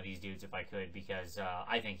hands on one of these dudes if I could, because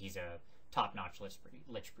I think he's a top-notch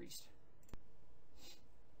Lich Priest.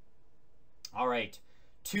 Alright,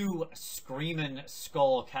 2 Screamin'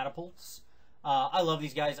 Skull Catapults. I love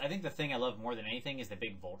these guys. I think the thing I love more than anything is the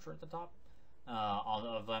big vulture at the top.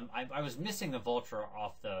 Of them. I was missing the vulture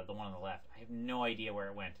off the one on the left. I have no idea where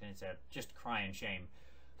it went, and it's a just crying shame.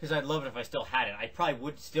 Because I'd love it if I still had it. I probably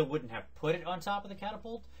wouldn't have put it on top of the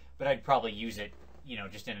catapult, but I'd probably use it,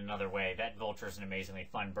 just in another way. That vulture is an amazingly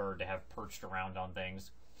fun bird to have perched around on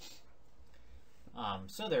things.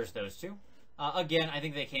 So there's those 2. Again, I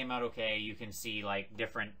think they came out okay. You can see, like,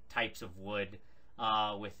 different types of wood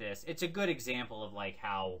with this. It's a good example of, like,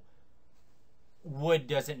 how wood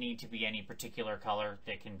doesn't need to be any particular color.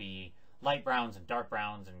 That can be light browns and dark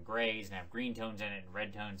browns and grays and have green tones in it and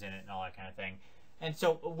red tones in it and all that kind of thing. And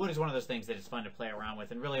so wood is one of those things that is fun to play around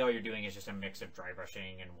with, and really all you're doing is just a mix of dry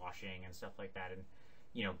brushing and washing and stuff like that, and,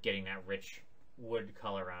 getting that rich wood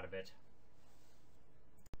color out of it.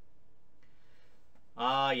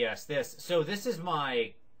 Yes, this. So this is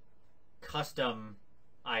my custom,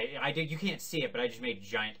 you can't see it, but I just made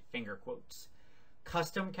giant finger quotes.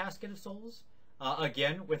 Custom Casket of Souls.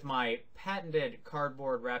 Again, with my patented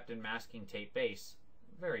cardboard wrapped in masking tape base.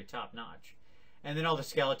 Very top notch. And then all the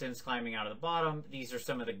skeletons climbing out of the bottom. These are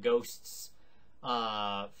some of the ghosts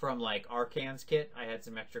from, like, Arcan's kit. I had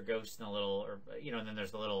some extra ghosts in the little, and then there's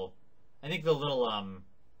the little, I think the little,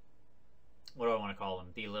 what do I want to call them?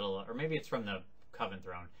 The little, or maybe it's from the Coven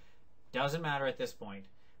Throne. Doesn't matter at this point.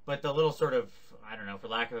 But the little sort of, I don't know, for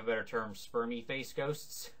lack of a better term, spermy face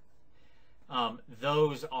ghosts.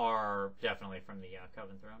 Those are definitely from the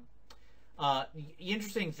Coven Throne. The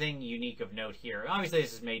interesting thing, unique of note here, obviously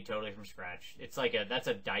this is made totally from scratch. It's like that's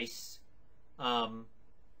a dice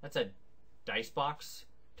box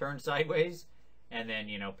turned sideways, and then,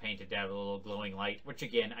 you know, painted that with a little glowing light, which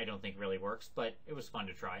again, I don't think really works, but it was fun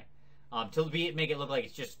to try. Make it look like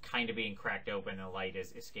it's just kind of being cracked open and the light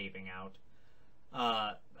is escaping out.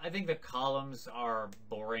 I think the columns are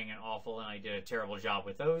boring and awful, and I did a terrible job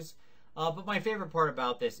with those. But my favorite part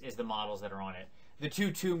about this is the models that are on it. The two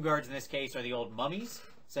tomb guards in this case are the old mummies,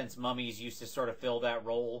 since mummies used to sort of fill that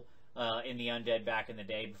role in the undead back in the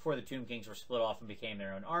day. Before the Tomb Kings were split off and became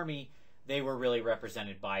their own army, they were really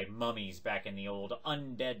represented by mummies back in the old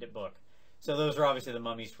Undead book. So those are obviously the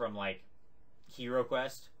mummies from, like, Hero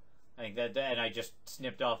Quest. I think that, and I just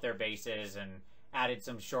snipped off their bases and added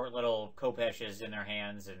some short little kopeshes in their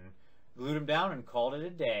hands and glued them down and called it a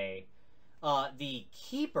day. The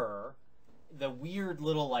Keeper, the weird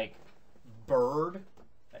little, like, bird,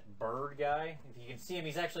 that bird guy, if you can see him,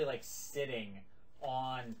 he's actually, like, sitting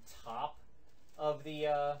on top of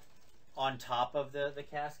the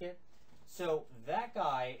casket. So that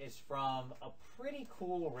guy is from a pretty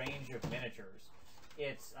cool range of miniatures.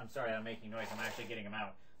 I'm sorry, I'm making noise. I'm actually getting them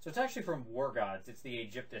out. So it's actually from War Gods. It's the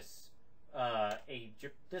Aegyptus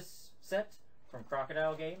set from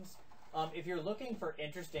Crocodile Games. If you're looking for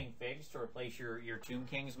interesting figs to replace your Tomb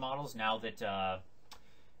Kings models, now that the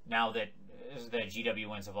GW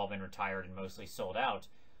ones have all been retired and mostly sold out,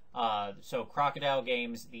 so Crocodile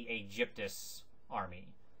Games, the Aegyptus army,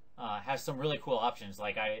 has some really cool options.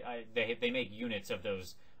 Like they make units of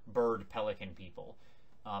those bird pelican people.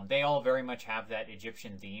 They all very much have that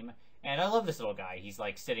Egyptian theme, and I love this little guy. He's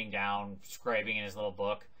like sitting down, scribing in his little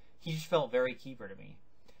book. He just felt very Keeper to me.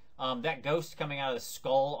 That ghost coming out of the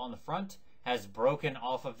skull on the front has broken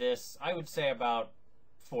off of this, I would say, about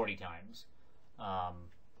 40 times. That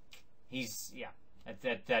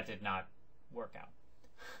did not work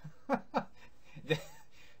out.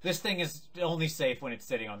 This thing is only safe when it's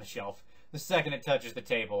sitting on the shelf. The second it touches the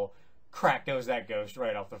table, crack goes that ghost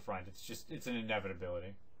right off the front. It's an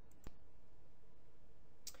inevitability.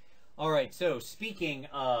 Alright, so speaking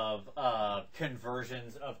of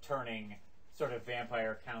conversions of turning sort of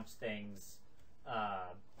vampire counts things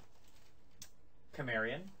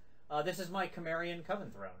Cimmerian, this is my Cimmerian Coven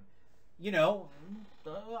Throne. You know,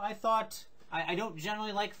 I thought I don't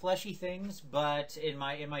generally like fleshy things, but in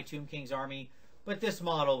my Tomb Kings army, but this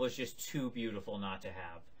model was just too beautiful not to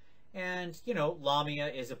have. And, you know, Lamia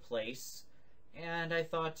is a place, and I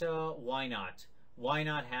thought, why not? Why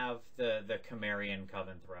not have the Cimmerian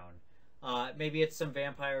Coven Throne? Maybe it's some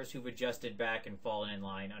vampires who've adjusted back and fallen in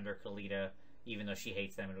line under Khalida, even though she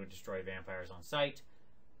hates them and would destroy vampires on sight.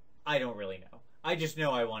 I don't really know. I just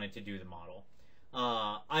know I wanted to do the model.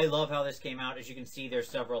 I love how this came out. As you can see, there's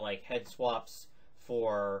several like head swaps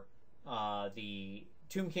for the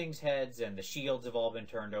Tomb King's heads, and the shields have all been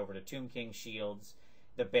turned over to Tomb King shields.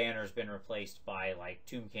 The banner's been replaced by like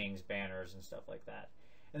Tomb King's banners and stuff like that.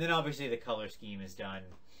 And then obviously the color scheme is done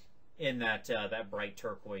in that bright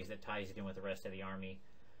turquoise that ties it in with the rest of the army.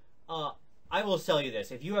 I will tell you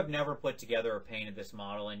this: if you have never put together or painted this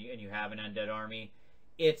model and you have an undead army,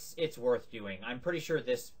 it's worth doing. I'm pretty sure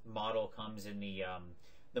this model comes in the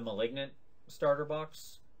Malignant starter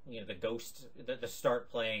box. You know, the ghost, the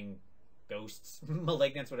start playing ghosts,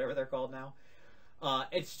 Malignants, whatever they're called now.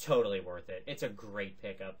 It's totally worth it. It's a great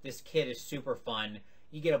pickup. This kit is super fun.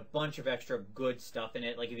 You get a bunch of extra good stuff in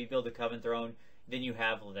it. Like if you build the Coven Throne, then you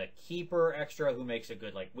have the Keeper extra, who makes a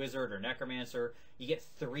good like wizard or necromancer. You get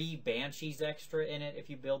 3 Banshees extra in it if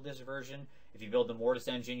you build this version. If you build the Mortis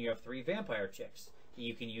engine, you have 3 vampire chicks that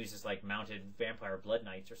you can use as like mounted vampire blood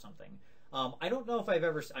knights or something. I don't know if I've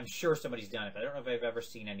ever, I'm sure somebody's done it, but I don't know if I've ever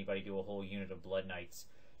seen anybody do a whole unit of blood knights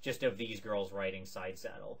just of these girls riding side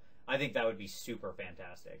saddle. I think that would be super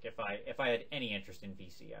fantastic. If I had any interest in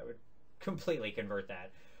VC, I would completely convert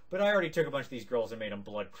that. But I already took a bunch of these girls and made them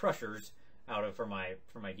blood crushers for my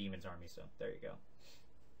Demons army, so there you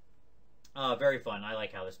go. Very fun. I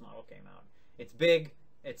like how this model came out. It's big,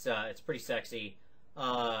 it's pretty sexy,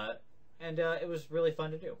 and it was really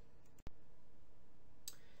fun to do.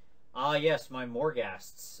 Yes, my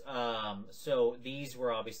Morghasts. So these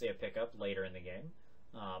were obviously a pickup later in the game,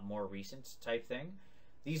 more recent type thing.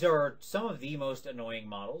 These are some of the most annoying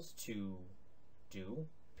models to do,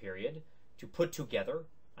 period. To put together,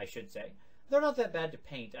 I should say. They're not that bad to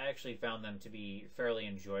paint. I actually found them to be fairly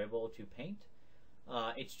enjoyable to paint.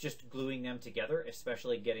 It's just gluing them together,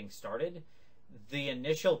 especially getting started. The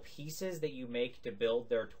initial pieces that you make to build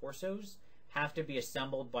their torsos have to be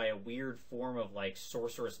assembled by a weird form of like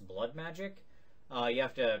sorcerous blood magic. You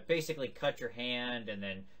have to basically cut your hand and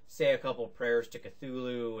then say a couple prayers to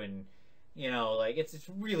Cthulhu, and you know, like it's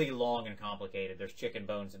really long and complicated. There's chicken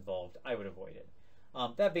bones involved. I would avoid it.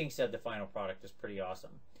 That being said, the final product is pretty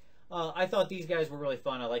awesome. I thought these guys were really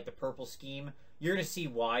fun. I like the purple scheme. You're going to see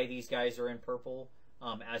why these guys are in purple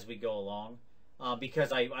as we go along.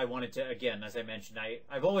 Because I wanted to, again, as I mentioned,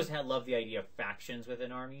 I've always loved the idea of factions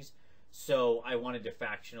within armies. So I wanted to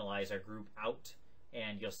factionalize our group out,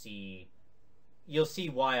 and you'll see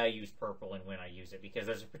why I use purple and when I use it. Because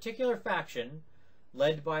there's a particular faction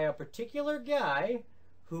led by a particular guy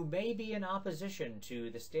who may be in opposition to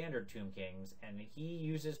the standard Tomb Kings, and he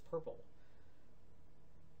uses purple.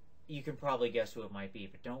 You can probably guess who it might be,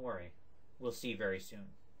 but don't worry. We'll see very soon.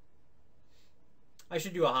 I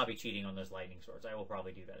should do a hobby cheating on those lightning swords. I will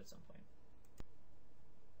probably do that at some point.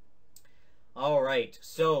 Alright,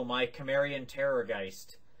 so my Cimmerian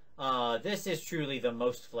Terrorgeist. This is truly the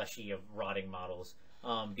most fleshy of rotting models,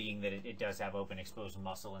 being that it does have open exposed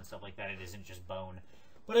muscle and stuff like that. It isn't just bone.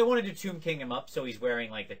 But I wanted to Tomb King him up, so he's wearing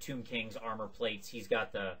like the Tomb King's armor plates. He's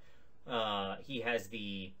got the, he has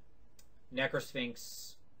the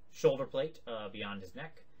Necrosphinx shoulder plate beyond his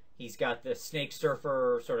neck. He's got the Snake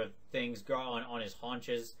Surfer sort of things on his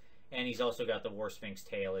haunches, and he's also got the War Sphinx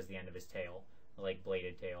tail as the end of his tail, like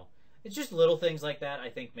bladed tail. It's just little things like that I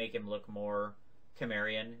think make him look more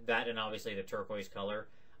Cimmerian. That and obviously the turquoise color.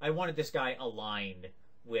 I wanted this guy aligned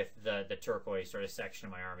with the turquoise sort of section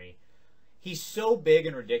of my army. He's so big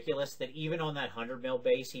and ridiculous that even on that 100 mil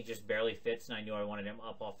base, he just barely fits, and I knew I wanted him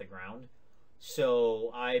up off the ground.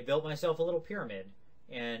 So I built myself a little pyramid,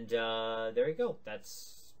 and there you go.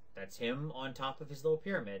 That's him on top of his little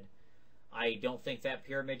pyramid. I don't think that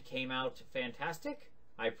pyramid came out fantastic.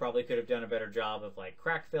 I probably could have done a better job of like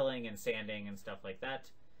crack filling and sanding and stuff like that.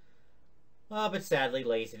 But sadly,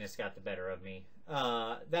 laziness got the better of me.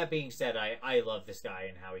 That being said, I love this guy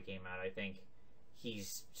and how he came out. I think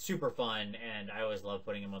he's super fun, and I always love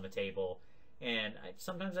putting him on the table. And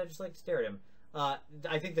sometimes I just like to stare at him.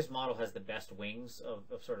 I think this model has the best wings of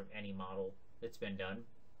sort of any model that's been done.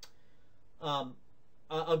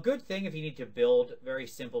 A good thing if you need to build very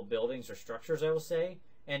simple buildings or structures, I will say,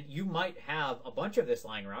 and you might have a bunch of this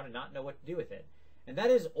lying around and not know what to do with it, and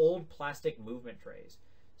that is old plastic movement trays.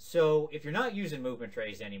 So if you're not using movement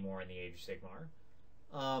trays anymore in the Age of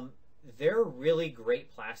Sigmar, they're really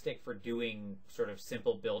great plastic for doing sort of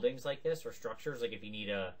simple buildings like this or structures. Like if you need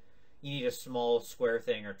a small square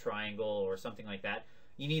thing or triangle or something like that,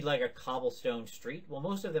 you need like a cobblestone street. Well,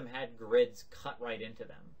 most of them had grids cut right into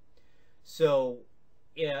them. So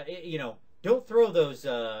yeah, you know, don't throw those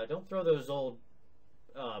old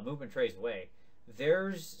movement trays away.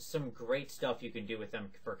 There's some great stuff you can do with them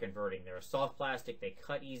for converting. They're a soft plastic, they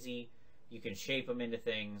cut easy, you can shape them into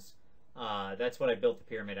things. That's what I built the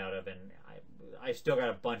pyramid out of, and I still got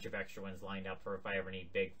a bunch of extra ones lined up for if I ever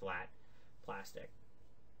need big flat plastic.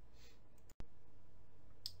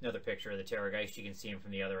 Another picture of the Terrorgeist. You can see him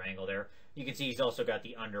from the other angle there. You can see he's also got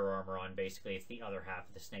the under armor on. Basically, it's the other half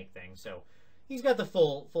of the snake thing. So he's got the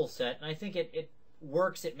full set, and I think it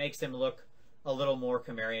works. It makes him look a little more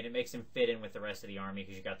Cimmerian. It makes him fit in with the rest of the army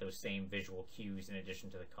because you got those same visual cues in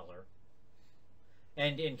addition to the color.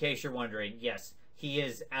 And in case you're wondering, yes, he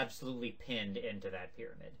is absolutely pinned into that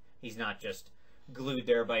pyramid. He's not just glued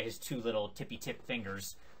there by his two little tippy-tip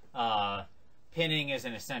fingers. Pinning is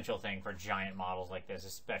an essential thing for giant models like this,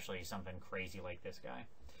 especially something crazy like this guy.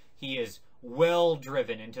 He is well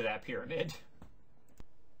driven into that pyramid.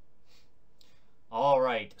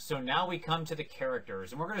 Alright, so now we come to the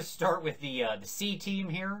characters, and we're going to start with the C team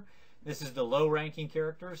here. This is the low-ranking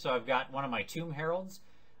character, so I've got one of my Tomb Heralds,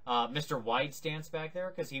 Mr. Wide Stance back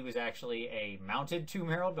there, because he was actually a mounted Tomb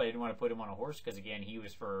Herald, but I didn't want to put him on a horse, because again, he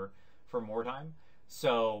was for more time.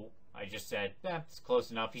 So I just said, it's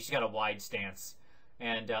close enough. He's got a wide stance.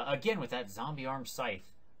 And again, with that zombie arm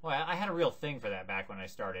scythe, well, I had a real thing for that back when I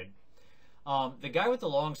started. The guy with the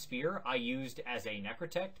long spear I used as a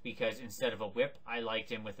necrotect because instead of a whip, I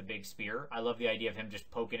liked him with a big spear. I love the idea of him just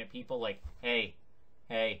poking at people like, hey,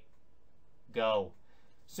 go.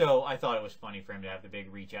 So I thought it was funny for him to have the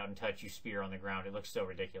big reach out and touch you spear on the ground. It looks so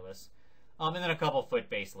ridiculous. And then a couple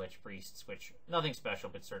foot-based Lich Priests, which, nothing special,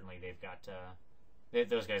 but certainly they've got,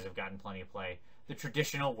 those guys have gotten plenty of play. The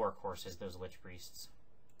traditional workhorses, those Lich Priests.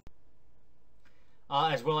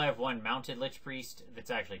 As well, I have one mounted Lich Priest that's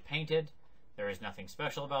actually painted. There is nothing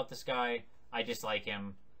special about this guy. I dislike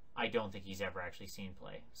him. I don't think he's ever actually seen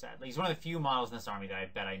play, sadly. He's one of the few models in this army that I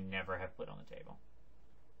bet I never have put on the table.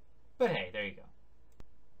 But hey, there you go.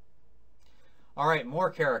 Alright, more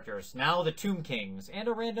characters. Now the Tomb Kings and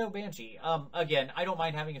a rando Banshee. Again, I don't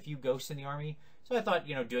mind having a few ghosts in the army, so I thought,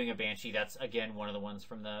 doing a Banshee, that's, again, one of the ones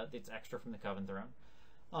from it's extra from the Coven Throne.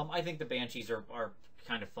 I think the Banshees are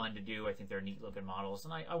kind of fun to do. I think they're neat-looking models,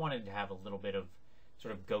 and I wanted to have a little bit of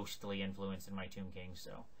sort of ghostly influence in my Tomb Kings,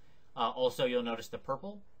 so. Also, you'll notice the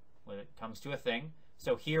purple. when it comes to a thing.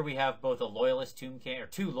 So here we have both a loyalist Tomb King, or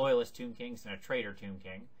two loyalist Tomb Kings and a traitor Tomb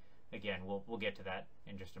King. Again, we'll get to that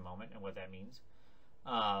in just a moment and what that means.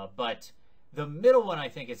 But the middle one, I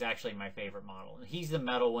think, is actually my favorite model. He's the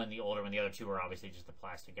metal one, the older one. The other two are obviously just the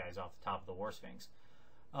plastic guys off the top of the War Sphinx.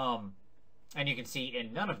 And you can see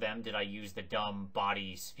in none of them did I use the dumb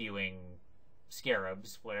body spewing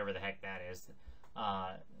scarabs, whatever the heck that is.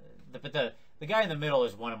 But the guy in the middle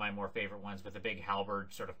is one of my more favorite ones with the big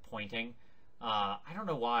halberd sort of pointing. I don't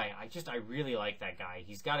know why. I really like that guy.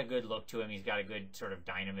 He's got a good look to him. He's got a good sort of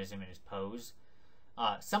dynamism in his pose.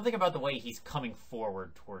 Something about the way he's coming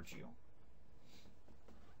forward towards you.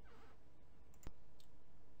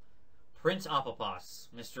 Prince Apophos,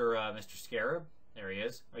 Mr. Scarab. There he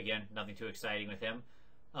is. Again, nothing too exciting with him.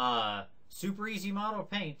 Super easy model to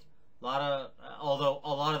paint. Although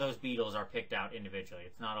a lot of those beetles are picked out individually.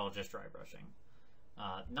 It's not all just dry brushing.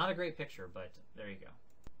 Not a great picture, but there you go.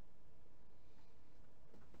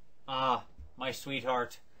 My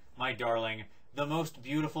sweetheart, my darling, the most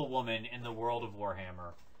beautiful woman in the world of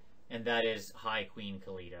Warhammer, and that is High Queen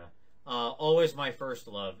Khalida. Always my first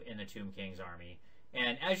love in the Tomb King's army.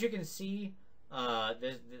 And as you can see,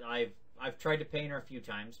 I've tried to paint her a few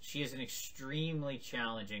times. She is an extremely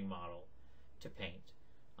challenging model to paint.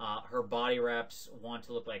 Her body wraps want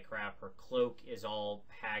to look like crap. Her cloak is all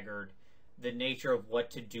haggard. The nature of what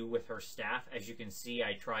to do with her staff, as you can see,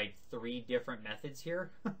 I tried 3 different methods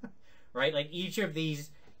here. Right? Like, each of these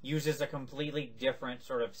uses a completely different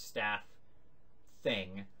sort of staff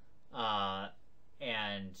thing. Yeah,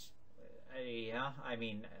 I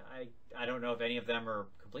mean, I don't know if any of them are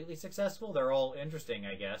completely successful. They're all interesting,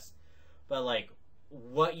 I guess. But, like,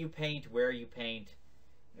 what you paint, where you paint,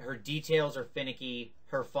 her details are finicky.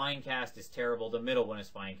 Her fine cast is terrible. The middle one is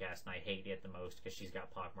fine cast, and I hate it the most because she's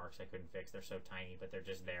got pock marks I couldn't fix. They're so tiny, but they're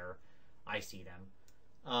just there. I see them.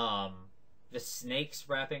 The snakes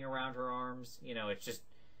wrapping around her arms, you know, it's just...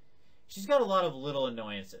 She's got a lot of little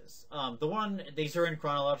annoyances. These are in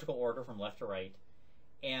chronological order from left to right.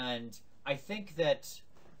 And I think that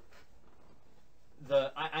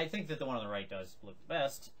I think that the one on the right does look the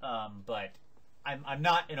best, but I'm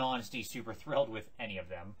not, in honesty, super thrilled with any of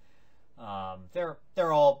them.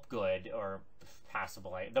 They're all good or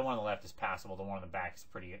passable. The one on the left is passable. The one on the back is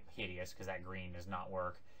pretty hideous because that green does not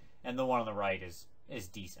work, and the one on the right is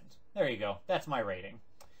decent. There you go. That's my rating.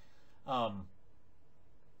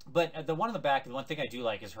 But the one on the back, the one thing I do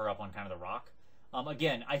like is her up on kind of the rock.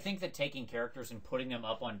 Again, I think that taking characters and putting them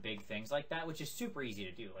up on big things like that, which is super easy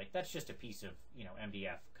to do, like, that's just a piece of, you know,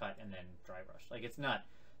 MDF cut and then dry brush. Like, it's not,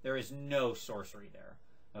 there is no sorcery there.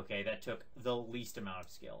 Okay, that took the least amount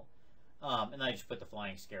of skill. And then I just put the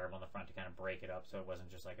flying scarab on the front to kind of break it up so it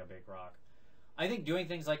wasn't just like a big rock. I think doing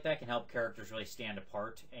things like that can help characters really stand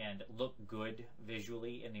apart and look good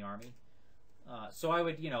visually in the army. So I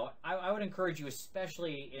would, you know, I would encourage you,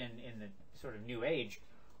 especially in the sort of new age,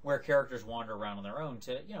 where characters wander around on their own,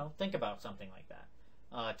 to, you know, think about something like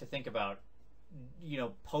that. To think about, you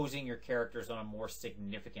know, posing your characters on a more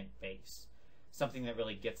significant base. Something that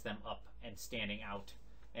really gets them up and standing out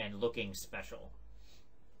and looking special.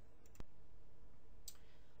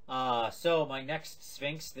 So my next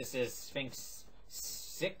Sphinx, this is Sphinx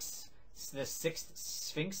 6, the 6th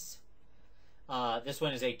Sphinx. This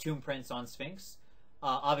one is a Tomb Prince on Sphinx.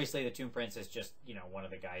 Obviously the Tomb Prince is just, you know, one of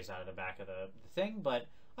the guys out of the back of the thing, but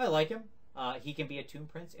I like him. He can be a Tomb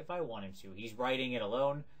Prince if I want him to. He's riding it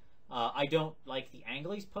alone. I don't like the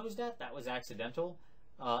angle he's posed at. That was accidental.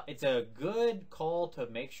 It's a good call to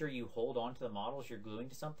make sure you hold on to the models you're gluing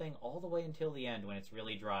to something all the way until the end when it's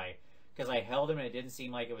really dry. Because I held him and it didn't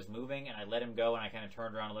seem like it was moving, and I let him go and I kind of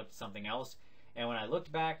turned around and looked at something else. And when I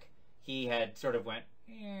looked back, he had sort of went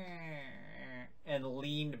and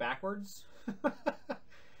leaned backwards.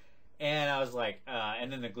 And I was like,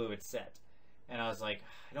 and then the glue had set. And I was like,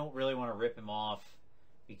 I don't really want to rip him off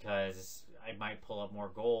because I might pull up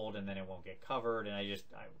more gold and then it won't get covered. And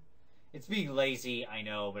it's being lazy, I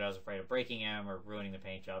know, but I was afraid of breaking him or ruining the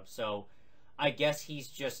paint job. So I guess he's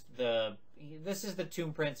just this is the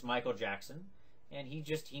Tomb Prince Michael Jackson. And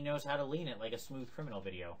he knows how to lean it like a Smooth Criminal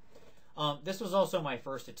video. This was also my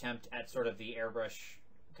first attempt at sort of the airbrush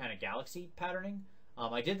kind of galaxy patterning.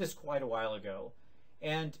 I did this quite a while ago.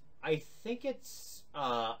 And I think it's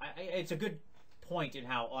a good point in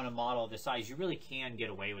how on a model this size you really can get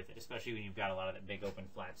away with it, especially when you've got a lot of that big open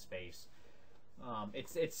flat space.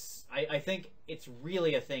 I think it's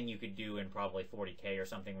really a thing you could do in probably 40K or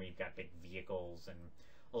something where you've got big vehicles and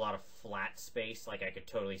a lot of flat space. Like, I could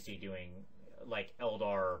totally see doing like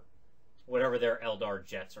Eldar, whatever their Eldar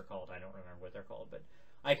jets are called. I don't remember what they're called, but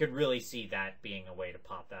I could really see that being a way to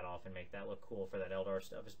pop that off and make that look cool for that Eldar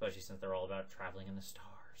stuff, especially since they're all about traveling in the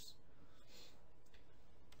stars.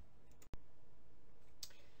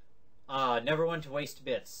 Never one to waste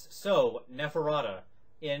bits. So, Neferata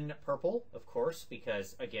in purple, of course,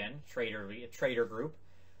 because, again, traitor group.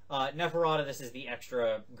 Neferata, this is the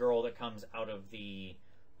extra girl that comes out of the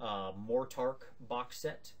Mortark box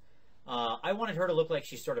set. I wanted her to look like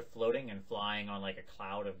she's sort of floating and flying on like a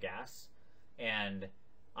cloud of gas, and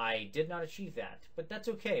I did not achieve that, but that's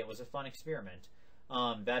okay. It was a fun experiment.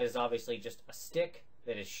 That is obviously just a stick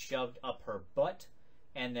that is shoved up her butt,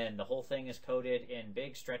 and then the whole thing is coated in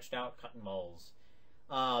big stretched out cotton balls.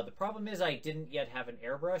 The problem is I didn't yet have an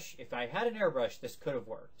airbrush. If I had an airbrush, this could have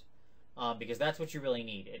worked, because that's what you really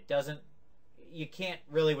need. You can't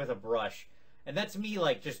really with a brush, and that's me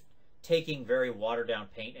like just taking very watered down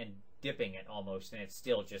paint and dipping it almost, and it's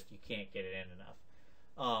still just, you can't get it in enough.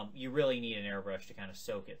 You really need an airbrush to kind of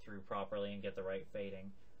soak it through properly and get the right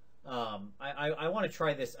fading. I want to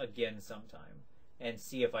try this again sometime and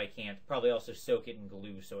see if I can't probably also soak it in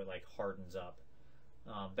glue so it like hardens up.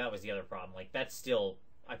 That was the other problem. Like that's still,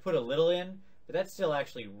 I put a little in, but that's still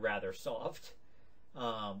actually rather soft,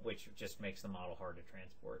 which just makes the model hard to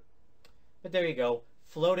transport. But there you go,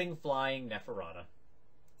 floating, flying Neferata.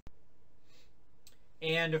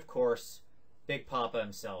 And of course, Big Papa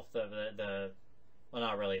himself, well,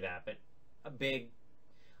 not really that, but a big,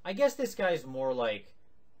 I guess this guy's more like,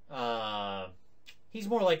 he's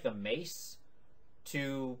more like the Mace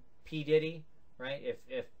to P. Diddy, right?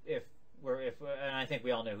 And I think we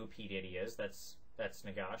all know who P. Diddy is. That's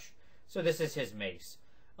Nagash. So this is his Mace.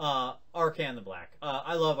 Arkan the Black.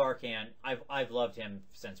 I love Arkan. I've loved him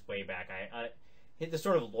since way back. The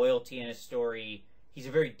sort of loyalty in his story. He's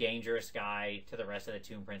a very dangerous guy to the rest of the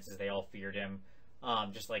Tomb Princes. They all feared him.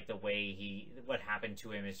 Just like the way what happened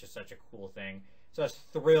to him is just such a cool thing. So I was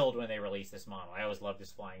thrilled when they released this model. I always loved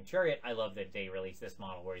his flying chariot. I love that they released this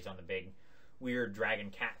model where he's on the big, weird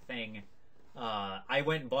dragon cat thing. I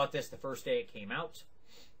went and bought this the first day it came out,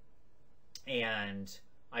 and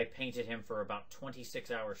I painted him for about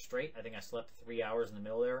 26 hours straight. I think I slept 3 hours in the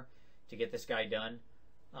middle there to get this guy done.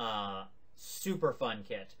 Super fun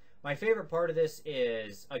kit. My favorite part of this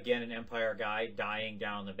is, again, an Empire guy dying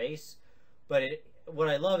down the base. But what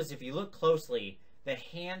I love is if you look closely, the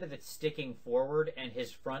hand that's sticking forward and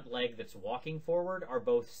his front leg that's walking forward are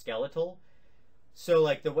both skeletal. So,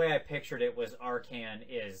 like, the way I pictured it was Arkan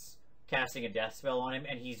is casting a death spell on him,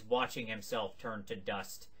 and he's watching himself turn to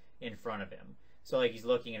dust in front of him. So, like, he's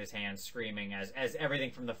looking at his hands, screaming, as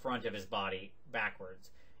everything from the front of his body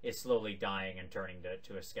backwards is slowly dying and turning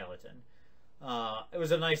to a skeleton. It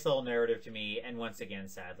was a nice little narrative to me, and once again,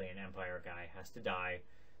 sadly, an Empire guy has to die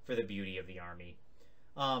for the beauty of the army.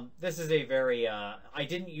 This is a very, I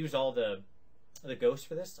didn't use all the ghosts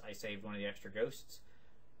for this. I saved one of the extra ghosts.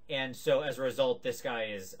 And so, as a result, this guy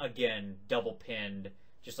is, again, double pinned,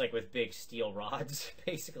 just like with big steel rods,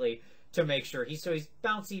 basically, to make sure he's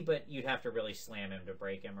bouncy, but you'd have to really slam him to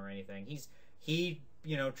break him or anything. He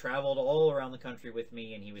traveled all around the country with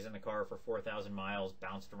me, and he was in the car for 4,000 miles,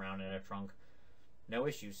 bounced around in a trunk. No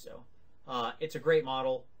issues, so. It's a great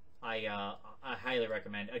model. I highly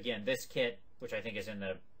recommend. Again, this kit, which I think is in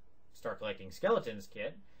the Start Collecting Skeletons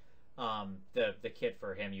kit, the kit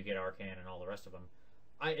for him, you get Arkan and all the rest of them.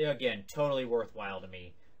 Again, totally worthwhile to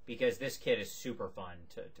me, because this kit is super fun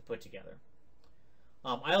to put together.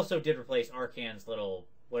 I also did replace Arkan's little,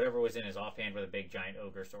 whatever was in his offhand with a big giant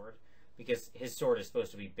ogre sword, because his sword is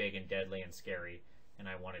supposed to be big and deadly and scary, and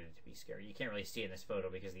I wanted it to be scary. You can't really see it in this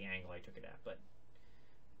photo because of the angle I took it at, but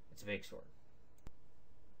it's a big sword.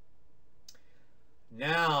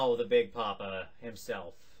 Now the Big Papa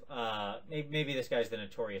himself. Maybe this guy's the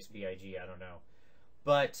Notorious B.I.G., I don't know.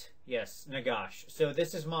 But, yes, Nagash. So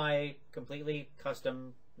this is my completely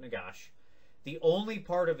custom Nagash. The only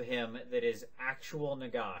part of him that is actual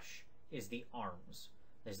Nagash is the arms.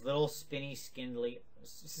 His little skinny,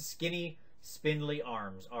 spindly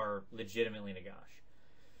arms are legitimately Nagash.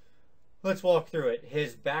 Let's walk through it.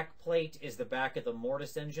 His back plate is the back of the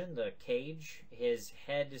Mortis engine, the cage. His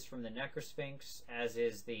head is from the Necrosphinx, as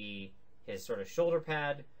is his sort of shoulder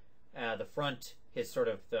pad. The front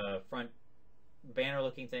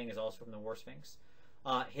banner-looking thing is also from the War Sphinx.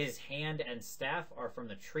 His hand and staff are from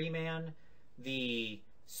the Tree Man. The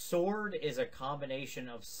sword is a combination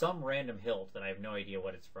of some random hilt that I have no idea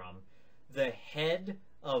what it's from. The head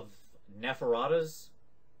of Neferata's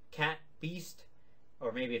cat beast,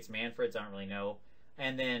 or maybe it's Manfred's, I don't really know.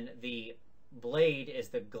 And then the blade is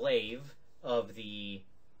the glaive of the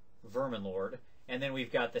Vermin Lord. And then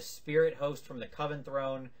we've got the spirit host from the Coven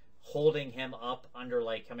Throne holding him up under,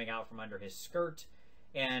 like, coming out from under his skirt.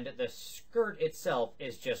 And the skirt itself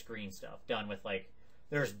is just green stuff done with, like,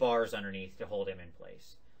 there's bars underneath to hold him in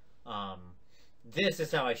place. This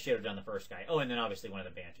is how I should have done the first guy. Oh, and then obviously one of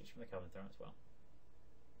the Banshees from the Coven Throne as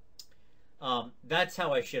well. That's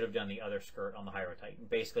how I should have done the other skirt on the Hyro Titan.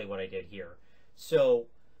 Basically what I did here. So,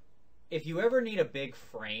 if you ever need a big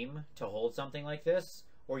frame to hold something like this,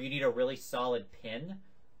 or you need a really solid pin,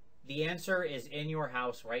 the answer is in your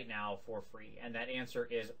house right now for free. And that answer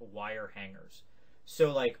is wire hangers.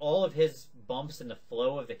 So, like, all of his bumps in the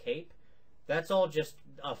flow of the cape, that's all just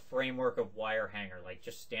a framework of wire hanger, like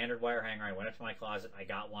just standard wire hanger. I went up to my closet, I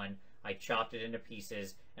got one, I chopped it into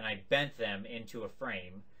pieces, and I bent them into a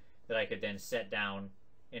frame that I could then set down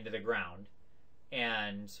into the ground,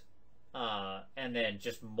 and then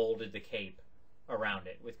just molded the cape around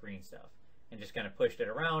it with green stuff, and just kind of pushed it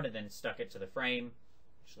around, and then stuck it to the frame,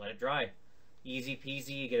 just let it dry. Easy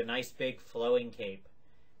peasy, you get a nice big flowing cape.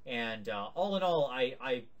 And all in all,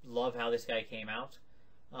 I love how this guy came out.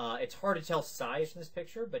 It's hard to tell size from this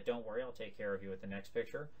picture, but don't worry, I'll take care of you with the next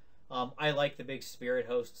picture. I like the big spirit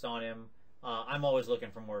hosts on him. I'm always looking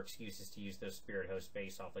for more excuses to use those spirit hosts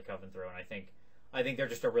based off the Coven Throne. I think they're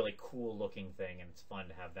just a really cool looking thing, and it's fun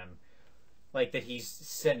to have them, like that he's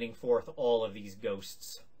sending forth all of these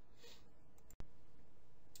ghosts.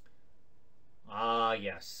 Ah,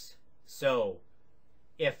 yes. So,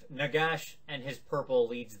 if Nagash and his purple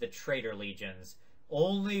leads the traitor legions,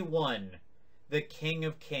 only one, the King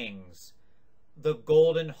of Kings, the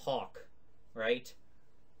Golden Hawk, right?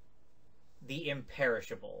 The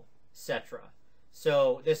imperishable, Cetra.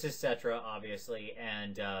 So this is Cetra, obviously,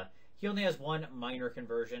 and he only has one minor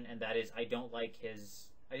conversion, and that is I didn't like his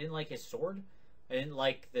sword. I didn't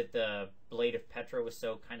like that the Blade of Petra was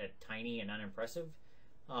so kind of tiny and unimpressive.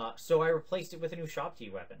 So I replaced it with an Ushabti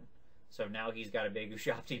weapon. So now he's got a big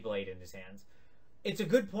Ushabti blade in his hands. It's a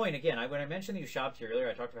good point. Again, when I mentioned the Ushabti earlier,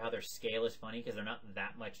 I talked about how their scale is funny because they're not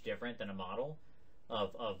that much different than a model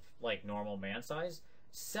of like normal man size.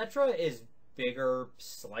 Cetra is bigger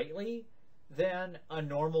slightly than a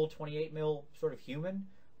normal 28 mil sort of human,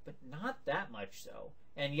 but not that much so.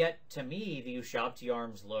 And yet, to me, the Ushabti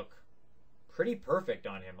arms look pretty perfect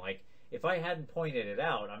on him. Like, if I hadn't pointed it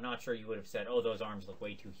out, I'm not sure you would have said, oh, those arms look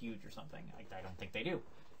way too huge or something. I don't think they do.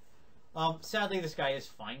 Sadly, this guy is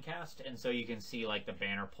fine cast, and so you can see, like, the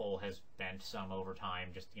banner pole has bent some over time,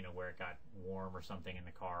 just, you know, where it got warm or something in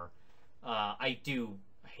the car. I do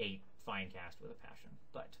hate fine cast with a passion,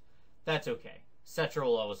 but that's okay. Cetra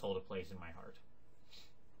will always hold a place in my heart.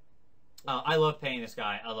 I love paying this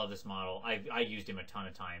guy. I love this model. I used him a ton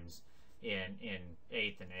of times in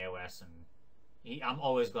 8th and AOS, and I'm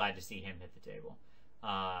always glad to see him hit the table.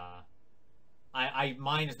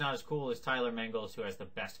 Mine is not as cool as Tyler Mengel's, who has the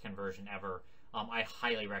best conversion ever. I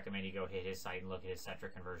highly recommend you go hit his site and look at his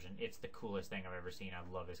Cetra conversion. It's the coolest thing I've ever seen. I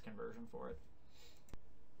love his conversion for it.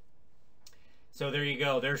 So there you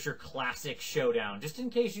go. There's your classic showdown. Just in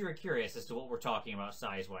case you were curious as to what we're talking about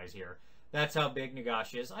size-wise here. That's how big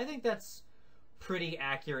Nagash is. I think that's pretty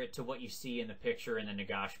accurate to what you see in the picture in the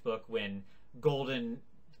Nagash book when Golden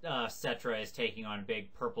Cetra is taking on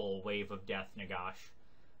big purple wave of death Nagash.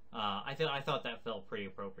 I thought that felt pretty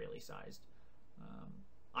appropriately sized.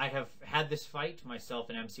 I have had this fight. Myself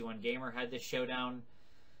and MC1 Gamer had this showdown.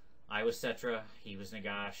 I was Cetra. He was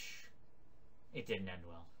Nagash. It didn't end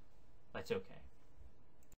well. That's okay.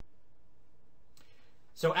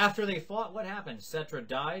 So after they fought, what happened? Cetra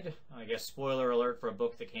died. I guess spoiler alert for a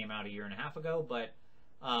book that came out a year and a half ago. But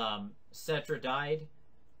Cetra died.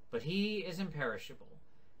 But he is imperishable.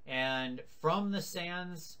 And from the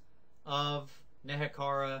sands of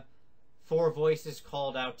Nehekara, 4 voices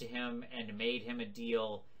called out to him and made him a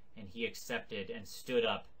deal, and he accepted and stood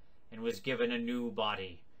up and was given a new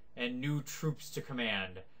body and new troops to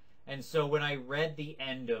command. And so when I read the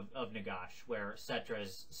end of Nagash, where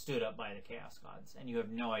Cetra's stood up by the Chaos Gods, and you have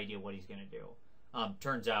no idea what he's going to do,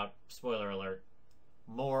 turns out, spoiler alert,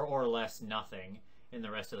 more or less nothing in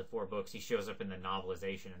the rest of the 4 books. He shows up in the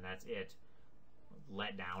novelization, and that's it.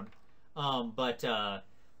 Let down.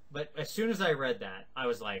 But as soon as I read that, I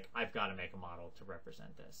was like, I've got to make a model to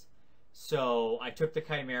represent this. So I took the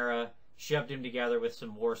Chimera, shoved him together with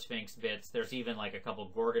some War Sphinx bits. There's even like a couple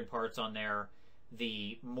Gorgon parts on there.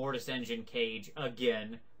 The Mortis Engine cage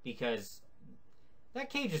again, because that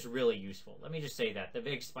cage is really useful. Let me just say that. The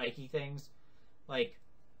big spiky things, like,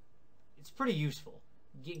 it's pretty useful.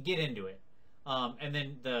 Get into it. And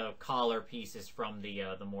then the collar pieces from the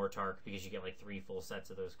Mortarch, because you get like 3 full sets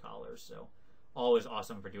of those collars, so always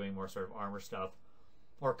awesome for doing more sort of armor stuff.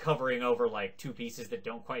 Or covering over like 2 pieces that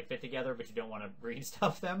don't quite fit together, but you don't want to green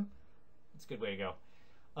stuff them. It's a good way to go.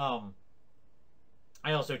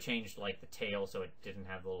 I also changed like the tail so it didn't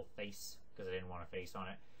have the little face because I didn't want a face on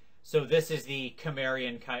it. So this is the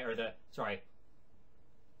Cimmerian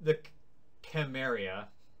the Chimera.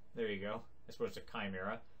 There you go. I suppose it's a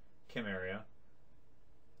Chimera. Chimera.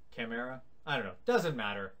 I don't know. Doesn't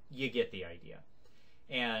matter. You get the idea.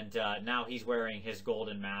 And now he's wearing his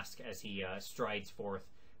golden mask as he strides forth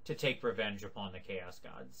to take revenge upon the Chaos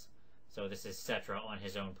Gods. So this is Cetra on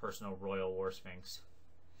his own personal royal war sphinx.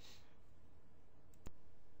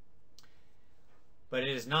 But it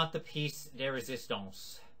is not the piece de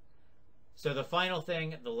resistance. So the final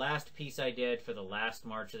thing, the last piece I did for the last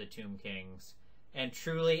March of the Tomb Kings, and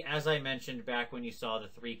truly, as I mentioned back when you saw the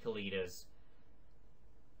 3 Kalitas,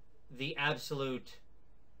 the absolute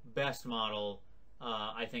best model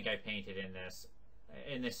I think I painted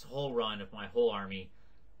in this whole run of my whole army.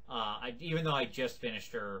 Even though I just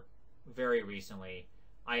finished her very recently,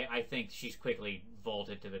 I think she's quickly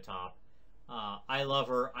vaulted to the top. I love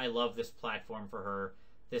her. I love this platform for her.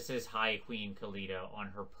 This is High Queen Kalita on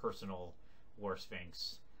her personal War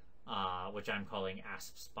Sphinx, which I'm calling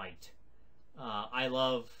Asp Spite. I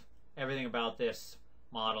love everything about this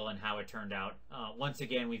model and how it turned out. Once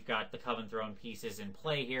again, we've got the Coven Throne pieces in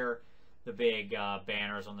play here. The big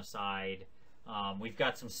banners on the side. We've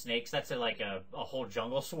got some snakes. That's like a whole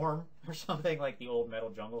jungle swarm or something, like the old metal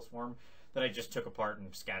jungle swarm that I just took apart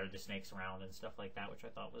and scattered the snakes around and stuff like that, which I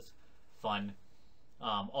thought was fun.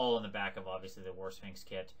 All in the back of, obviously, the War Sphinx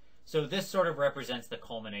kit. So this sort of represents the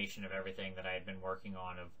culmination of everything that I had been working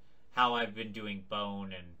on, of how I've been doing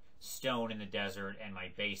bone and stone in the desert and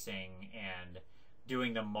my basing and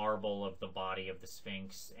doing the marble of the body of the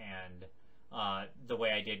Sphinx and the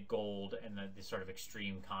way I did gold and the sort of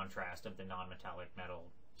extreme contrast of the non-metallic metal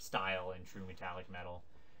style and true metallic metal.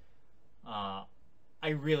 I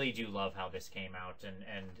really do love how this came out,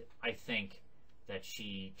 and I think that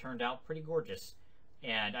she turned out pretty gorgeous.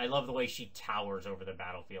 And I love the way she towers over the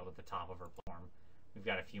battlefield at the top of her platform. We've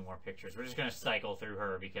got a few more pictures. We're just going to cycle through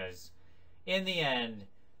her because, in the end,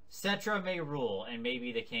 Cetra may rule and may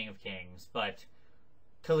be the King of Kings, but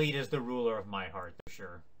Kalita's the ruler of my heart, for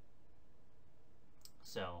sure.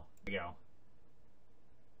 So, there you go.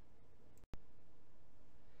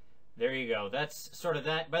 There you go. That's sort of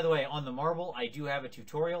that. By the way, on the marble, I do have a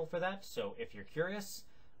tutorial for that, so if you're curious,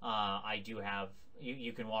 I do have...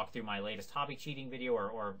 You can walk through my latest hobby cheating video,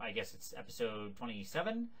 or I guess it's episode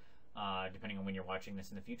 27, depending on when you're watching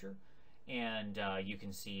this in the future. And you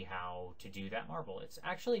can see how to do that marble. It's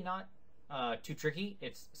actually not too tricky.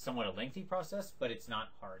 It's somewhat a lengthy process, but it's not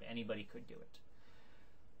hard. Anybody could do it.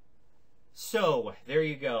 So, there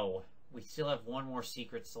you go. We still have one more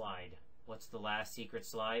secret slide. What's the last secret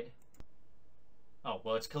slide? Oh,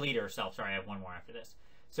 well, it's Kalita herself. Sorry, I have one more after this.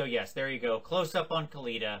 So, yes, there you go. Close up on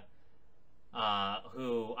Kalita.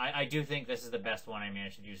 Who I do think this is the best one I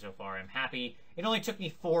managed to do so far. I'm happy. It only took me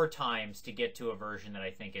 4 times to get to a version that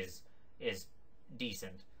I think is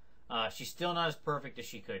decent. She's still not as perfect as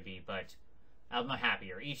she could be, but I'm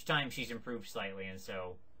happier. Each time she's improved slightly, and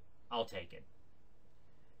so I'll take it.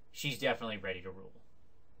 She's definitely ready to rule.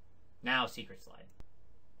 Now, secret slide.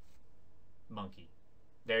 Monkey.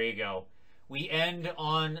 There you go. We end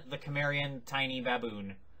on the Cimmerian tiny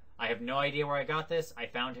baboon. I have no idea where I got this. I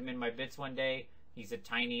found him in my bits one day. He's a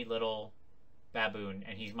tiny little baboon,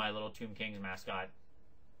 and he's my little Tomb Kings mascot.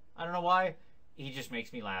 I don't know why. He just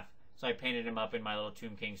makes me laugh. So I painted him up in my little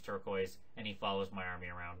Tomb Kings turquoise, and he follows my army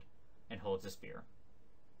around and holds a spear.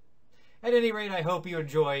 At any rate, I hope you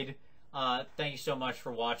enjoyed. Thank you so much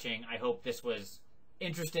for watching. I hope this was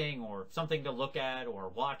interesting or something to look at or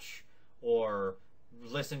watch or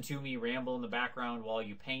listen to me ramble in the background while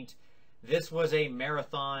you paint. This was a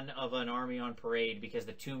marathon of an army on parade because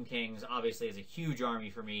the Tomb Kings obviously is a huge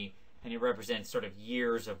army for me, and it represents sort of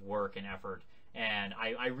years of work and effort. And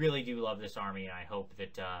I really do love this army, and I hope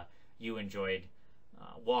that you enjoyed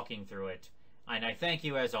walking through it. And I thank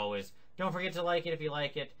you as always. Don't forget to like it if you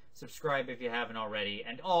like it, subscribe if you haven't already,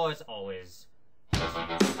 and as always...